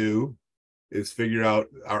have to do is figure out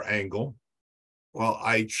our angle. Well,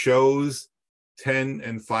 I chose 10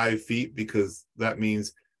 and 5 feet because that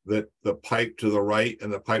means that the pipe to the right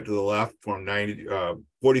and the pipe to the left form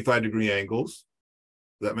 45-degree angles.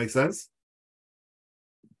 Does that make sense?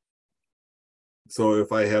 So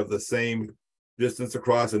if I have the same distance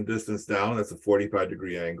across and distance down, that's a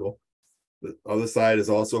 45-degree angle. The other side is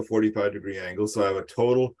also a 45-degree angle. So I have a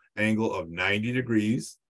total angle of 90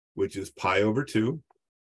 degrees, which is pi over 2.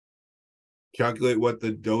 Calculate what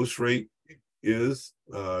the dose rate is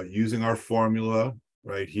using our formula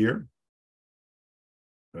right here.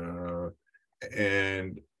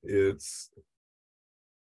 And it's,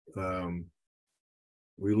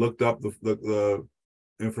 we looked up the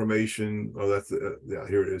information. Oh, that's, yeah,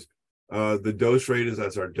 here it is. The dose rate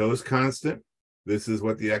that's our dose constant. This is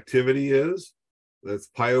what the activity is. That's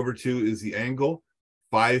pi over 2 is the angle.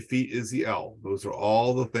 5 feet is the L. Those are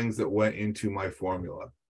all the things that went into my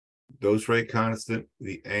formula. Dose rate constant,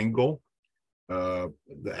 the angle, the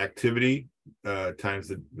activity times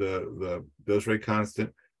the dose rate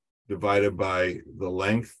constant divided by the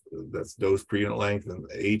length, that's dose per unit length, and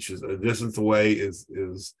H is a distance away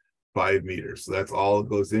is 5 meters. So that's all that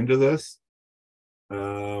goes into this.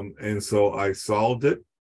 And so I solved it.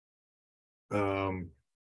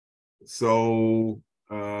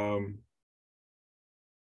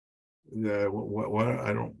 Yeah, what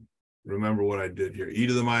I don't remember what I did here. E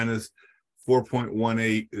to the minus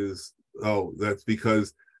 4.18 is, oh, that's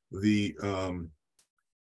because the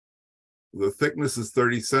thickness is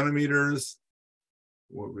 30 centimeters.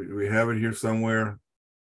 We have it here somewhere.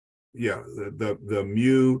 Yeah, the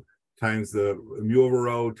mu times the mu over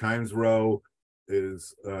rho times rho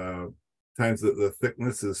is times the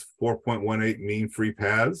thickness is 4.18 mean free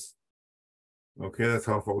paths. Okay, that's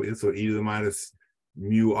how far we is. So e to the minus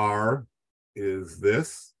mu r is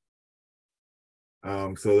this.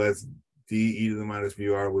 So that's d e to the minus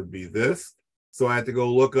mu r would be this. So I have to go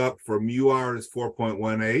look up for mu r is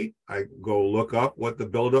 4.18. I go look up what the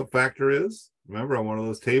buildup factor is. Remember, on one of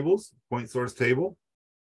those tables, point source table.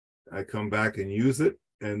 I come back and use it,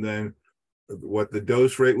 and then what the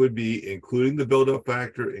dose rate would be, including the buildup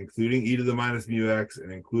factor, including e to the minus mu x, and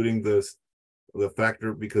including the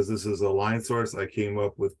factor, because this is a line source, I came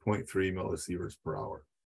up with 0.3 millisieverts per hour.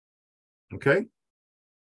 Okay.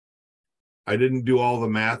 I didn't do all the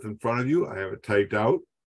math in front of you. I have it typed out,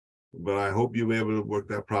 but I hope you'll be able to work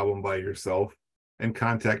that problem by yourself and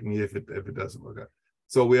contact me if it doesn't work out.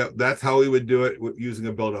 So that's how we would do it using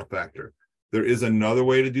a buildup factor. There is another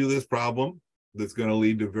way to do this problem that's going to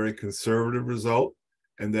lead to a very conservative result.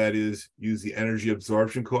 and that is use the energy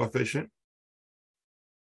absorption coefficient.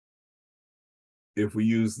 If we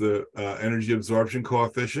use the energy absorption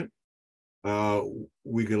coefficient,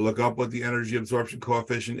 we can look up what the energy absorption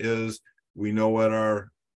coefficient is. We know what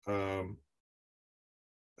our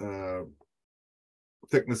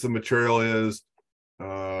thickness of material is.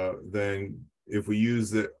 Then if we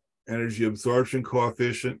use the energy absorption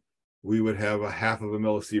coefficient, we would have a 1/2 of a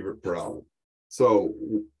millisievert per hour. So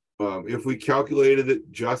if we calculated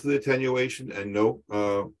it just the attenuation and no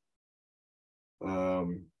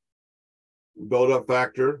buildup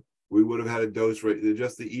factor, we would have had a dose rate,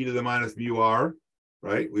 just the e to the minus mu r,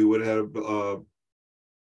 right? We would have a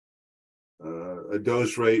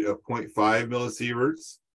dose rate of 0.5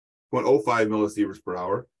 millisieverts, 0.05 millisieverts per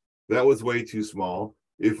hour. That was way too small.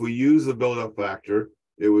 If we use the buildup factor,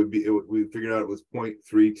 we figured out it was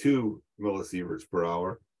 0.32 millisieverts per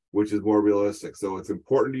hour, which is more realistic. So it's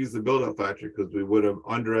important to use the buildup factor because we would have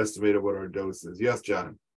underestimated what our dose is. Yes,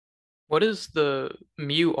 John. What is the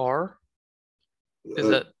mu r?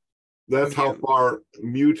 Is that's how mu? far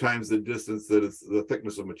mu times the distance that is the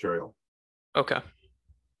thickness of material. Okay.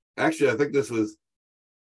 Actually, I think this was,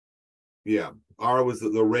 yeah, r was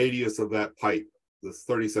the radius of that pipe, this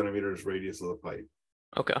 30 centimeters radius of the pipe.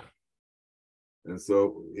 Okay. And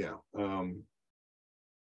so, yeah, so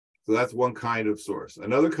that's one kind of source.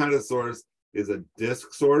 Another kind of source is a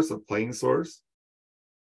disk source, a plane source.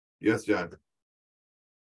 Yes, John.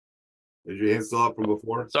 Is your hand still up from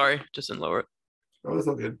before? Sorry, just didn't lower it. Oh, that's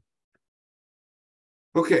all good.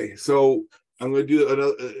 Okay, so I'm going to do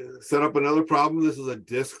another, set up another problem. This is a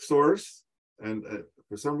disk source, and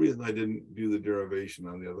for some reason I didn't do the derivation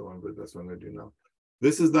on the other one, but that's what I'm going to do now.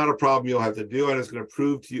 This is not a problem you'll have to do. I'm just going to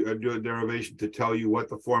prove to you, do a derivation to tell you what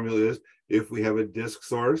the formula is if we have a disk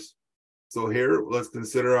source. So here, let's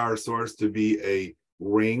consider our source to be a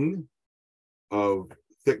ring of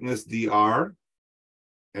thickness dr,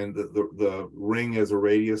 and the ring has a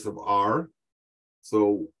radius of r.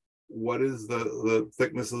 So what is the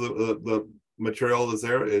thickness of the material that's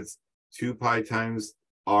there? It's 2 pi times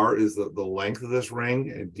r is the length of this ring,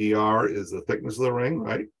 and dr is the thickness of the ring,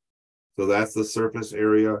 right? So that's the surface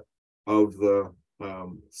area of the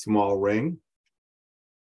small ring,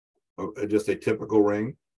 just a typical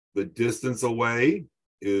ring. The distance away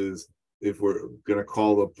is, if we're going to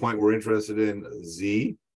call the point we're interested in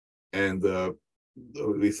z, and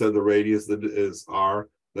we said the radius is r,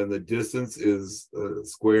 then the distance is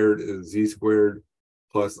squared is z squared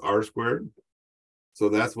plus r squared. So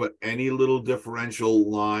that's what any little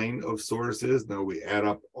differential line of source is. Now we add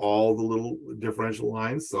up all the little differential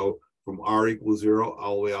lines. So from r equals 0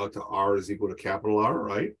 all the way out to r is equal to capital R,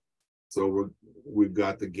 right? So we've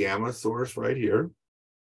got the gamma source right here.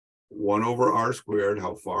 1 over r squared,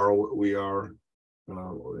 how far we are,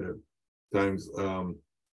 times,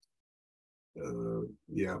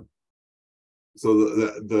 yeah. So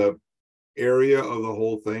the area of the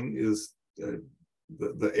whole thing is,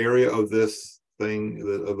 the area of this thing,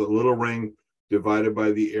 of the little ring, divided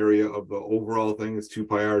by the area of the overall thing is 2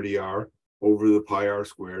 pi r dr over the pi r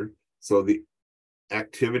squared. So the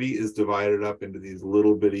activity is divided up into these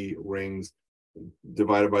little bitty rings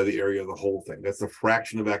divided by the area of the whole thing. That's the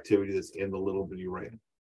fraction of activity that's in the little bitty ring.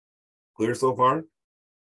 Clear so far?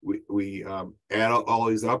 We add all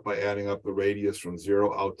these up by adding up the radius from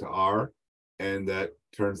 0 out to r, and that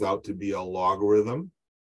turns out to be a logarithm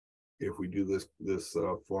if we do this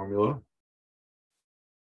formula.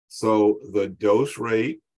 So the dose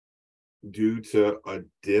rate due to a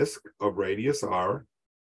disk of radius r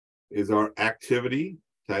is our activity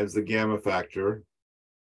times the gamma factor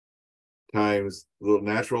times the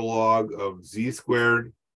natural log of z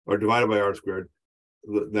squared, or divided by r squared,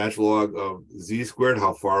 the natural log of z squared,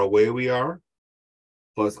 how far away we are,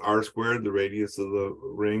 plus r squared, the radius of the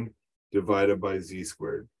ring, divided by z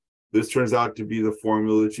squared. This turns out to be the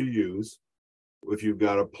formula that you use if you've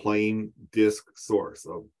got a plane disk source.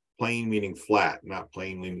 So plane meaning flat, not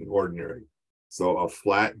plane meaning ordinary. So a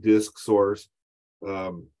flat disk source,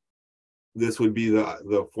 this would be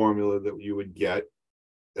the formula that you would get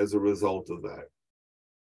as a result of that.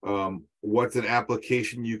 What's an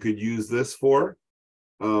application you could use this for?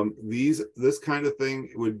 This kind of thing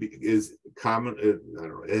is common. I don't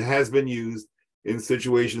know, it has been used in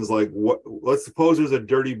situations like, let's suppose there's a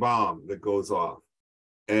dirty bomb that goes off,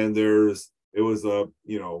 and it was a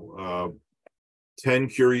 10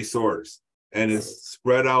 Curie source, and it's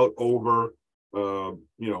spread out over a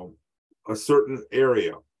certain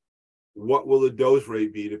area. What will the dose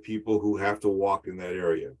rate be to people who have to walk in that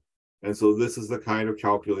area? And so this is the kind of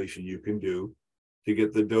calculation you can do to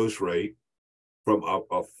get the dose rate from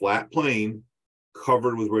a flat plane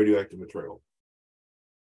covered with radioactive material.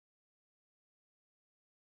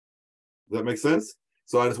 that make sense?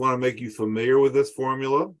 So I just want to make you familiar with this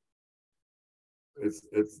formula.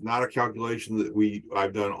 It's not a calculation that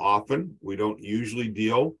I've done often. We don't usually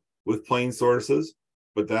deal with plane sources,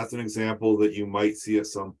 but that's an example that you might see at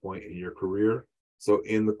some point in your career. So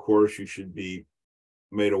in the course, you should be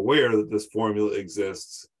made aware that this formula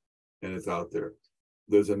exists and it's out there.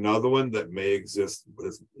 There's another one that may exist, but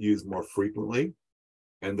is used more frequently.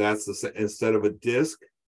 And that's instead of a disc,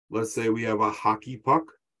 let's say we have a hockey puck.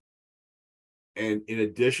 And in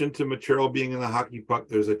addition to material being in the hockey puck,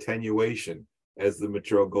 there's attenuation as the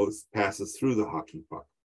material passes through the hockey puck.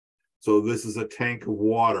 So this is a tank of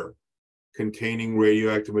water containing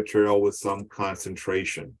radioactive material with some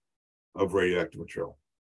concentration of radioactive material.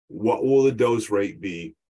 What will the dose rate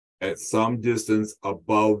be at some distance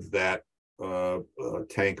above that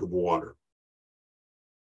tank of water?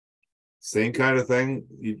 Same kind of thing.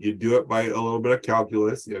 You do it by a little bit of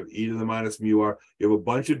calculus. You have e to the minus mu r. You have a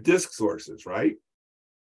bunch of disk sources, right?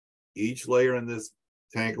 Each layer in this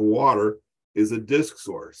tank of water is a disk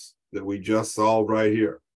source that we just solved right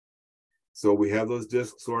here. So we have those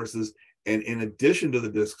disk sources. And in addition to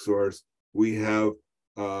the disk source, we have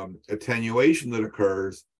attenuation that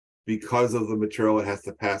occurs because of the material it has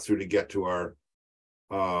to pass through to get to our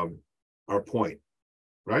point,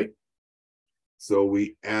 right? So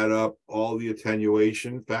we add up all the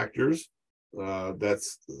attenuation factors.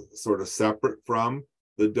 That's sort of separate from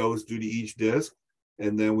the dose due to each disk.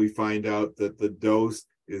 And then we find out that the dose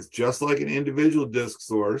is just like an individual disk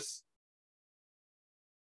source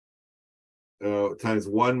times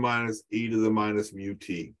 1 minus e to the minus mu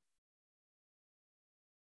t.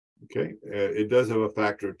 Okay, it does have a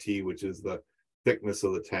factor of t, which is the thickness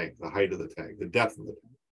of the tank, the height of the tank, the depth of the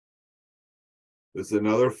tank. There's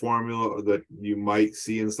another formula that you might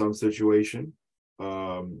see in some situation.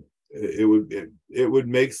 It would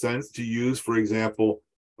make sense to use, for example,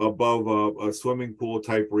 above a swimming pool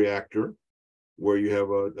type reactor, where you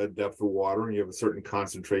have a depth of water and you have a certain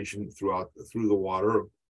concentration through the water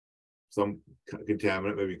of some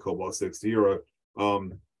contaminant, maybe cobalt-60 or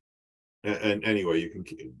and anyway, you can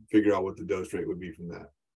figure out what the dose rate would be from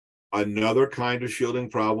that. Another kind of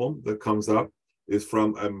shielding problem that comes up is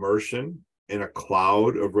from immersion in a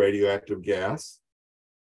cloud of radioactive gas.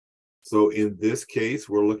 So in this case,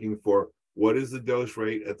 we're looking for what is the dose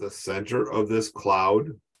rate at the center of this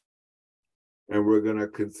cloud. And we're going to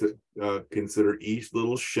consider each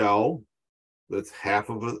little shell that's half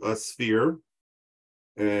of a sphere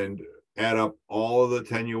and add up all of the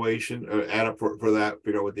attenuation, add up for that,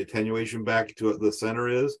 figure out what the attenuation back to the center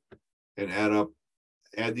is, and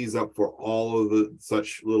add these up for all of the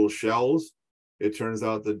such little shells. It turns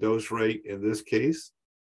out the dose rate in this case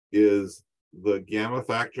is the gamma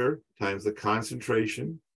factor times the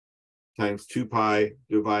concentration times 2 pi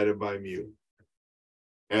divided by mu.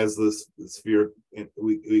 As the sphere,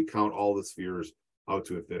 we count all the spheres out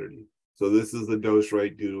to infinity. So this is the dose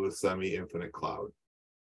rate due to a semi-infinite cloud.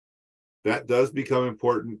 That does become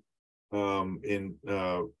important in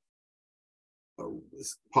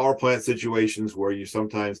power plant situations where you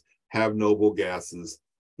sometimes have noble gases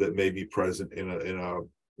that may be present in a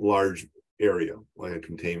large area, like a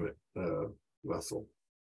containment vessel.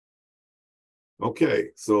 Okay,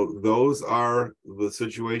 so those are the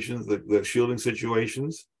situations, the shielding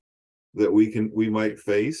situations that we might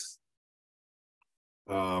face.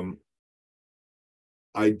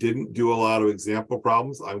 I didn't do a lot of example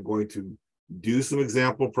problems. I'm going to do some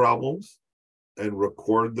example problems and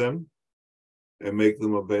record them and make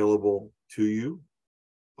them available to you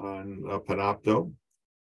on Panopto.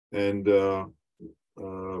 And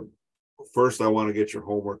first, I want to get your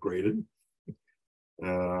homework graded.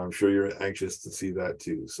 I'm sure you're anxious to see that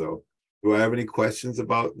too. So do I have any questions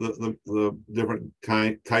about the different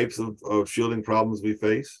types of shielding problems we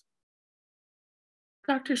face?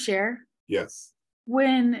 Dr. Scher, Yes.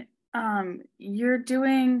 when you're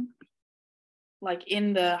doing, like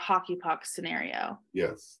in the hockey puck scenario,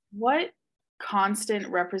 Yes. what constant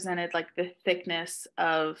represented like the thickness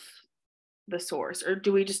of the source, or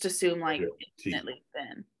do we just assume like infinitely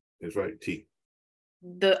thin? It's right, T.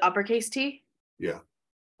 The uppercase T? Yeah.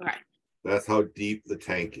 Okay. That's how deep the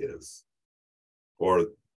tank is, or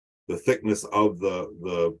the thickness of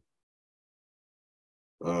the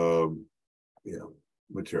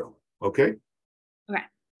material. Okay. Okay.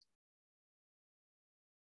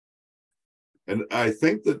 And I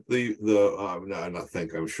think that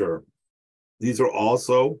I'm sure these are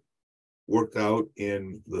also worked out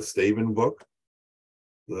in the Staven book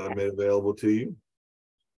that I made available to you.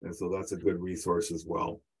 And so that's a good resource as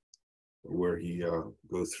well, where he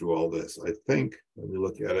goes through all this. I think, let me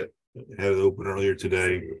look at it. I had it open earlier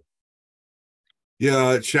today.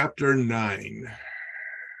 Yeah, chapter 9.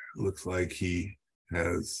 Looks like he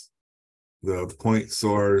has the point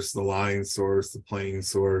source, the line source, the plane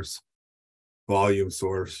source, volume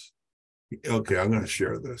source. Okay, I'm going to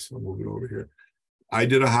share this. I'll move it over here. I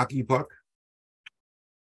did a hockey puck.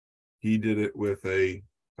 He did it with a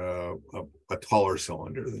taller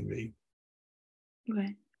cylinder than me.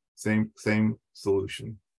 Okay. Same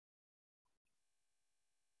solution.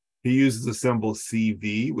 He uses the symbol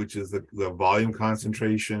CV, which is the volume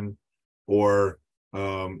concentration, or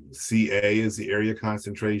CA is the area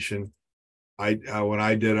concentration. When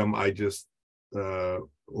I did them, I just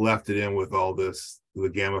left it in with all this, the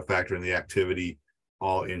gamma factor and the activity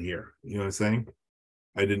all in here. You know what I'm saying?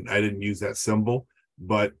 I didn't use that symbol,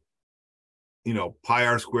 but you know, pi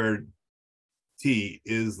r squared T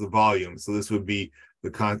is the volume. So this would be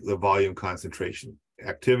the volume concentration,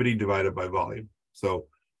 activity divided by volume. So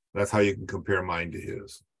that's how you can compare mine to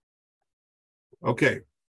his. Okay,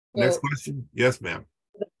 next question. Yes, ma'am.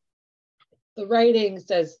 The writing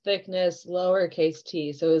says thickness lowercase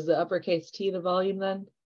t. So is the uppercase T the volume then?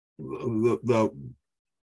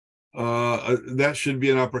 That should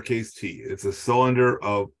be an uppercase T. It's a cylinder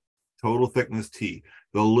of total thickness T.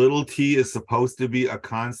 The little t is supposed to be a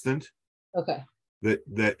constant. Okay.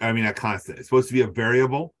 A constant. It's supposed to be a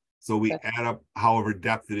variable. So we add up however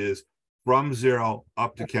depth it is from 0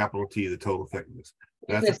 up to capital T, the total thickness.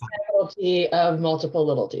 That's it's capital T of multiple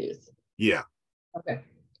little t's. Yeah. Okay.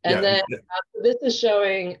 And then this is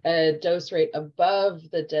showing a dose rate above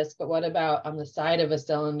the disc, but what about on the side of a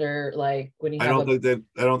cylinder? Like when you have I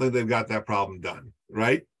don't think they've got that problem done,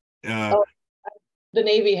 right? The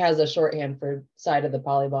Navy has a shorthand for side of the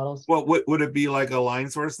poly bottles. Well, would it be like a line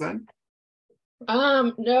source then?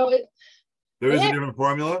 No, there is a different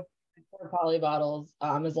formula for poly bottles,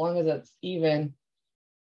 as long as it's even.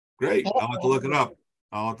 Great. I'll have to look it up.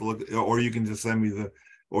 I'll have to look, or you can just send me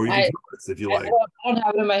or you can tell us if you like. I don't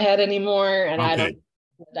have it in my head anymore, and okay.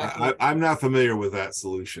 I'm not familiar with that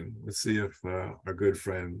solution. Let's see if our good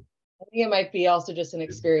friend. I think it might be also just an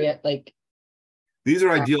experience, like. These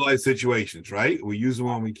are idealized situations, right? We use them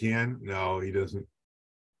when we can. No, he doesn't.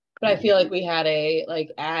 But I feel like we had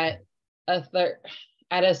at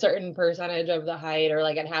a certain percentage of the height, or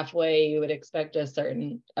like at halfway, you would expect a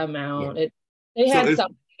certain amount. Yeah. They had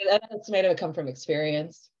something that estimated would come from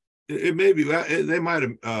experience. It may be they might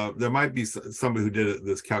have. There might be somebody who did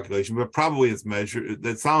this calculation, but probably it's measured.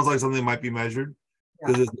 That sounds like something that might be measured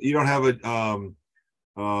because you don't have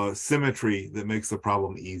a symmetry that makes the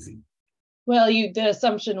problem easy. Well, the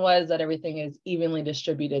assumption was that everything is evenly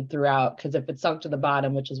distributed throughout, because if it's sunk to the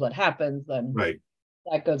bottom, which is what happens, then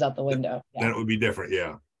that goes out the window. Then it would be different,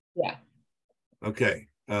 yeah. Yeah. Okay.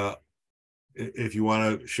 If you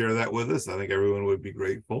want to share that with us, I think everyone would be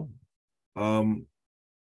grateful.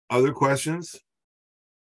 Other questions?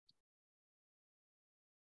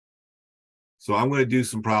 So I'm going to do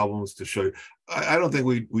some problems to show you. I don't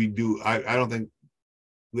think we do. I don't think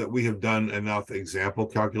that we have done enough example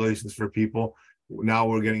calculations for people. Now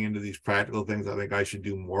we're getting into these practical things. I think I should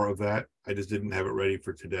do more of that. I just didn't have it ready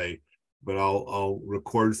for today, but I'll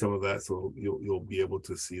record some of that so you'll be able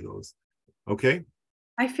to see those. Okay.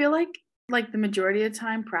 I feel like the majority of the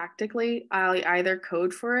time, practically, I either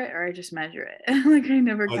code for it or I just measure it. Like I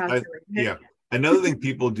never calculate it. Yeah. Another thing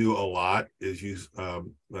people do a lot is use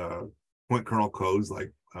point kernel codes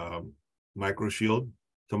like MicroShield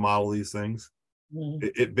to model these things.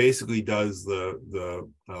 It basically does the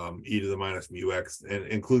e to the minus mu x and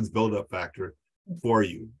includes buildup factor for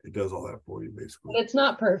you. It does all that for you basically. But it's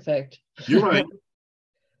not perfect. You're right.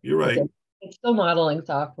 You're right. It's still modeling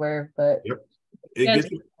software, but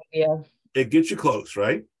it gets you close,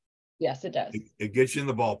 right? Yes, it does. It gets you in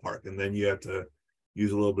the ballpark, and then you have to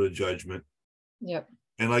use a little bit of judgment. Yep.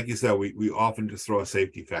 And like you said, we often just throw a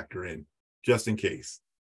safety factor in just in case,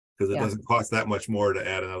 because it doesn't cost that much more to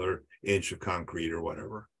add another inch of concrete or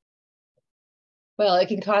whatever. Well, it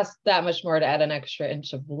can cost that much more to add an extra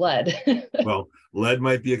inch of lead. Well, lead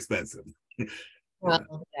might be expensive.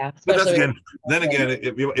 Well, yeah. But then again,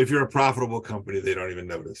 if you're a profitable company, they don't even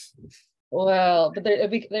notice. Well, but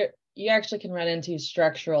you actually can run into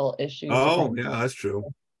structural issues. Oh, yeah, that's true.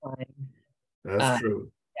 That's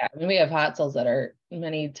true. Yeah, I mean, we have hot cells that are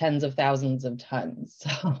many tens of thousands of tons.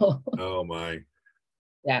 So. Oh my.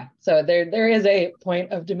 Yeah, so there is a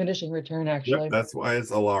point of diminishing return, actually. Yep, that's why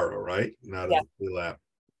it's ALARA, right? Not a lab.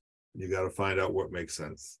 You got to find out what makes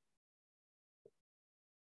sense.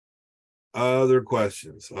 Other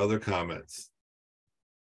questions, other comments?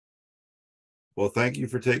 Well, thank you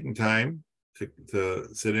for taking time to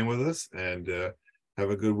sit in with us and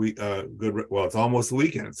have a good week. Well, it's almost the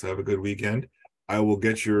weekend, so have a good weekend. I will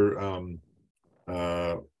get your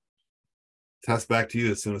test back to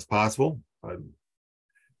you as soon as possible. I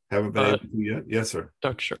haven't been able to yet. Yes, sir.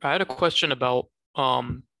 Dr. Sure. I had a question about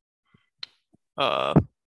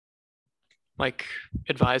like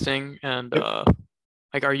advising and Yep.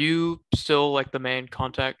 like, are you still like the main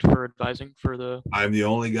contact for advising for the? I'm the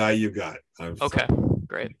only guy you've got. Okay,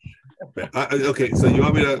 great. Okay, so you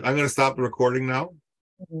want me to? I'm going to stop the recording now,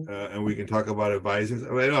 Mhm. and we can talk about advising.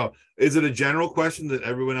 I mean, no, is it a general question that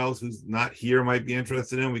everyone else who's not here might be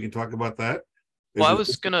interested in? We can talk about that. Well, I Is it-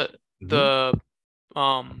 was gonna Mhm.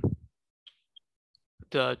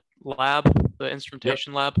 the lab, the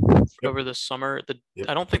instrumentation lab over the summer. Yep.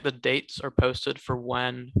 I don't think the dates are posted for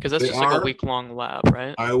when, because that's They just like are. a week-long lab,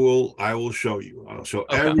 right? I will show you. I'll show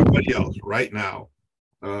Okay. everybody else right now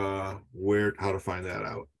how to find that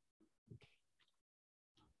out.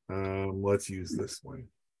 Let's use this one.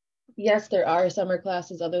 Yes, there are summer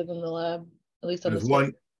classes other than the lab, at least on There's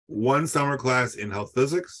the one summer class in health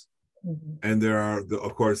physics, Mhm. and there are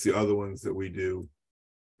of course the other ones that we do.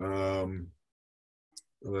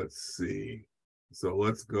 Let's see. So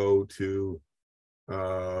let's go to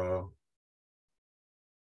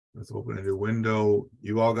let's open a new window.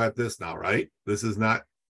 You all got this now, right? This is not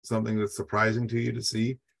something that's surprising to you to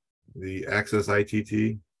see the Access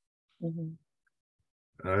ITT. Mhm.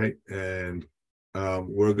 All right, and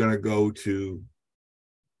we're going to go to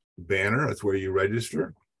Banner. That's where you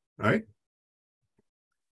register, right?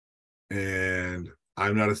 And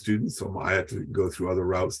I'm not a student, so I have to go through other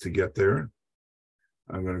routes to get there.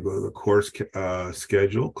 I'm going to go to the course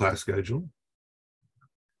schedule, class schedule.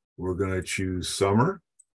 We're going to choose summer.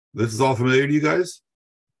 This is all familiar to you guys?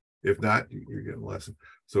 If not, you're getting a lesson.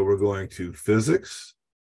 So we're going to physics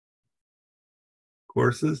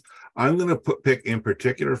courses. I'm going to pick in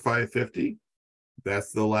particular 550.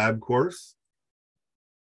 That's the lab course.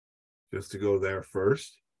 Just to go there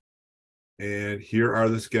first. And here are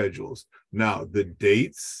the schedules. Now, the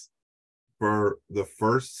dates for the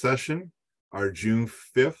first session are June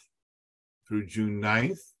 5th through June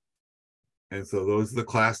 9th. And so those are the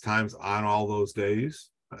class times on all those days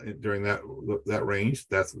during that range.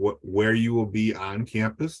 That's where you will be on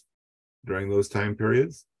campus during those time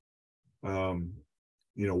periods.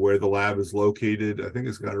 You know, where the lab is located. I think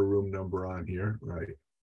it's got a room number on here, right?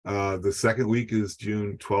 The second week is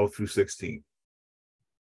June 12th through 16th.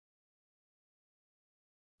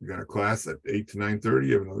 You got a class at 8 to 9:30.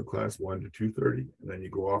 You have another class 1 to 2:30, and then you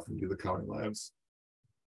go off and do the counting labs.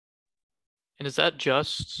 And is that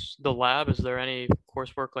just the lab? Is there any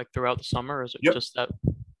coursework like throughout the summer, or is it Yep. just that?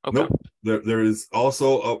 Okay. Nope. There is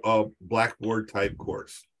also a Blackboard type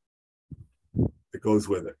course that goes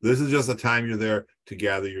with it. This is just the time you're there to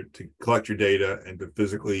to collect your data and to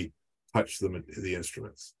physically touch the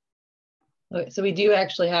instruments. Okay, so we do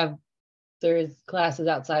actually have, there's classes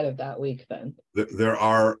outside of that week then. There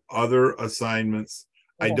are other assignments.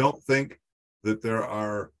 I Okay. don't think that there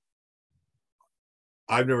are.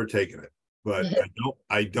 I've never taken it, but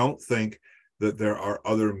I don't think that there are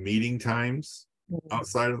other meeting times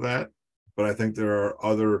outside of that. But I think there are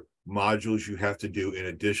other modules you have to do in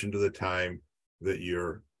addition to the time that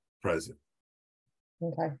you're present.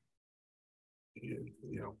 Okay. You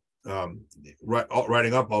know,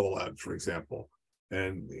 writing up all the labs, for example,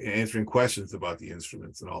 and answering questions about the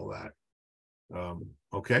instruments and all that.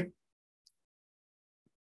 Okay.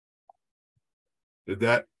 Did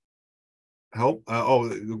that help? Oh,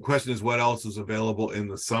 the question is what else is available in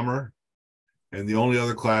the summer? And the only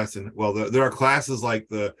other class, there are classes like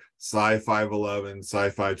the Sci 511, Sci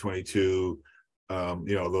 522, you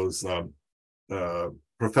know, those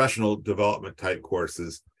professional development type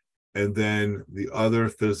courses. And then the other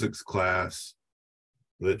physics class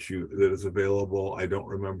that is available, I don't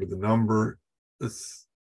remember the number,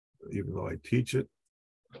 even though I teach it.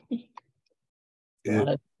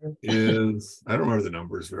 It is, I don't remember the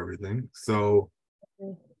numbers for everything. So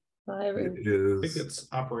it I is, think it's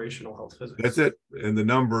operational health physics. that's it. And the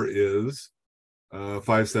number is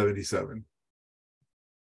 577.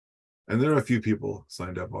 And there are a few people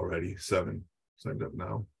signed up already, 7 signed up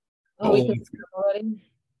now. Oh, we can sign up already?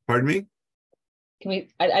 Pardon me? Can we,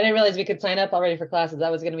 I didn't realize we could sign up already for classes.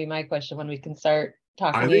 That was going to be my question, when we can start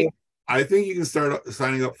talking to you. I think you can start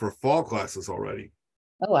signing up for fall classes already.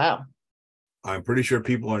 Oh, wow. I'm pretty sure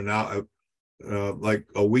people are now, like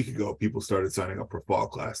a week ago, people started signing up for fall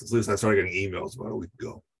classes. At least I started getting emails about a week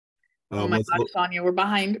ago. Oh my God, Sonia, we're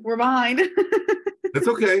behind. We're behind. It's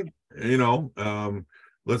okay. You know,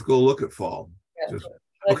 let's go look at fall. Yeah.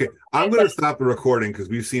 Okay, I'm going to stop the recording because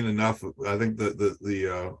we've seen enough. I think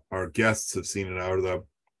our guests have seen it out of the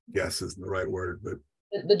guess isn't the right word, but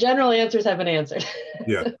The general answers have been answered.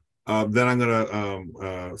 yeah. Then I'm going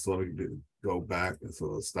to, so let me go back, and so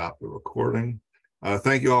let's stop the recording.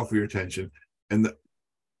 Thank you all for your attention. And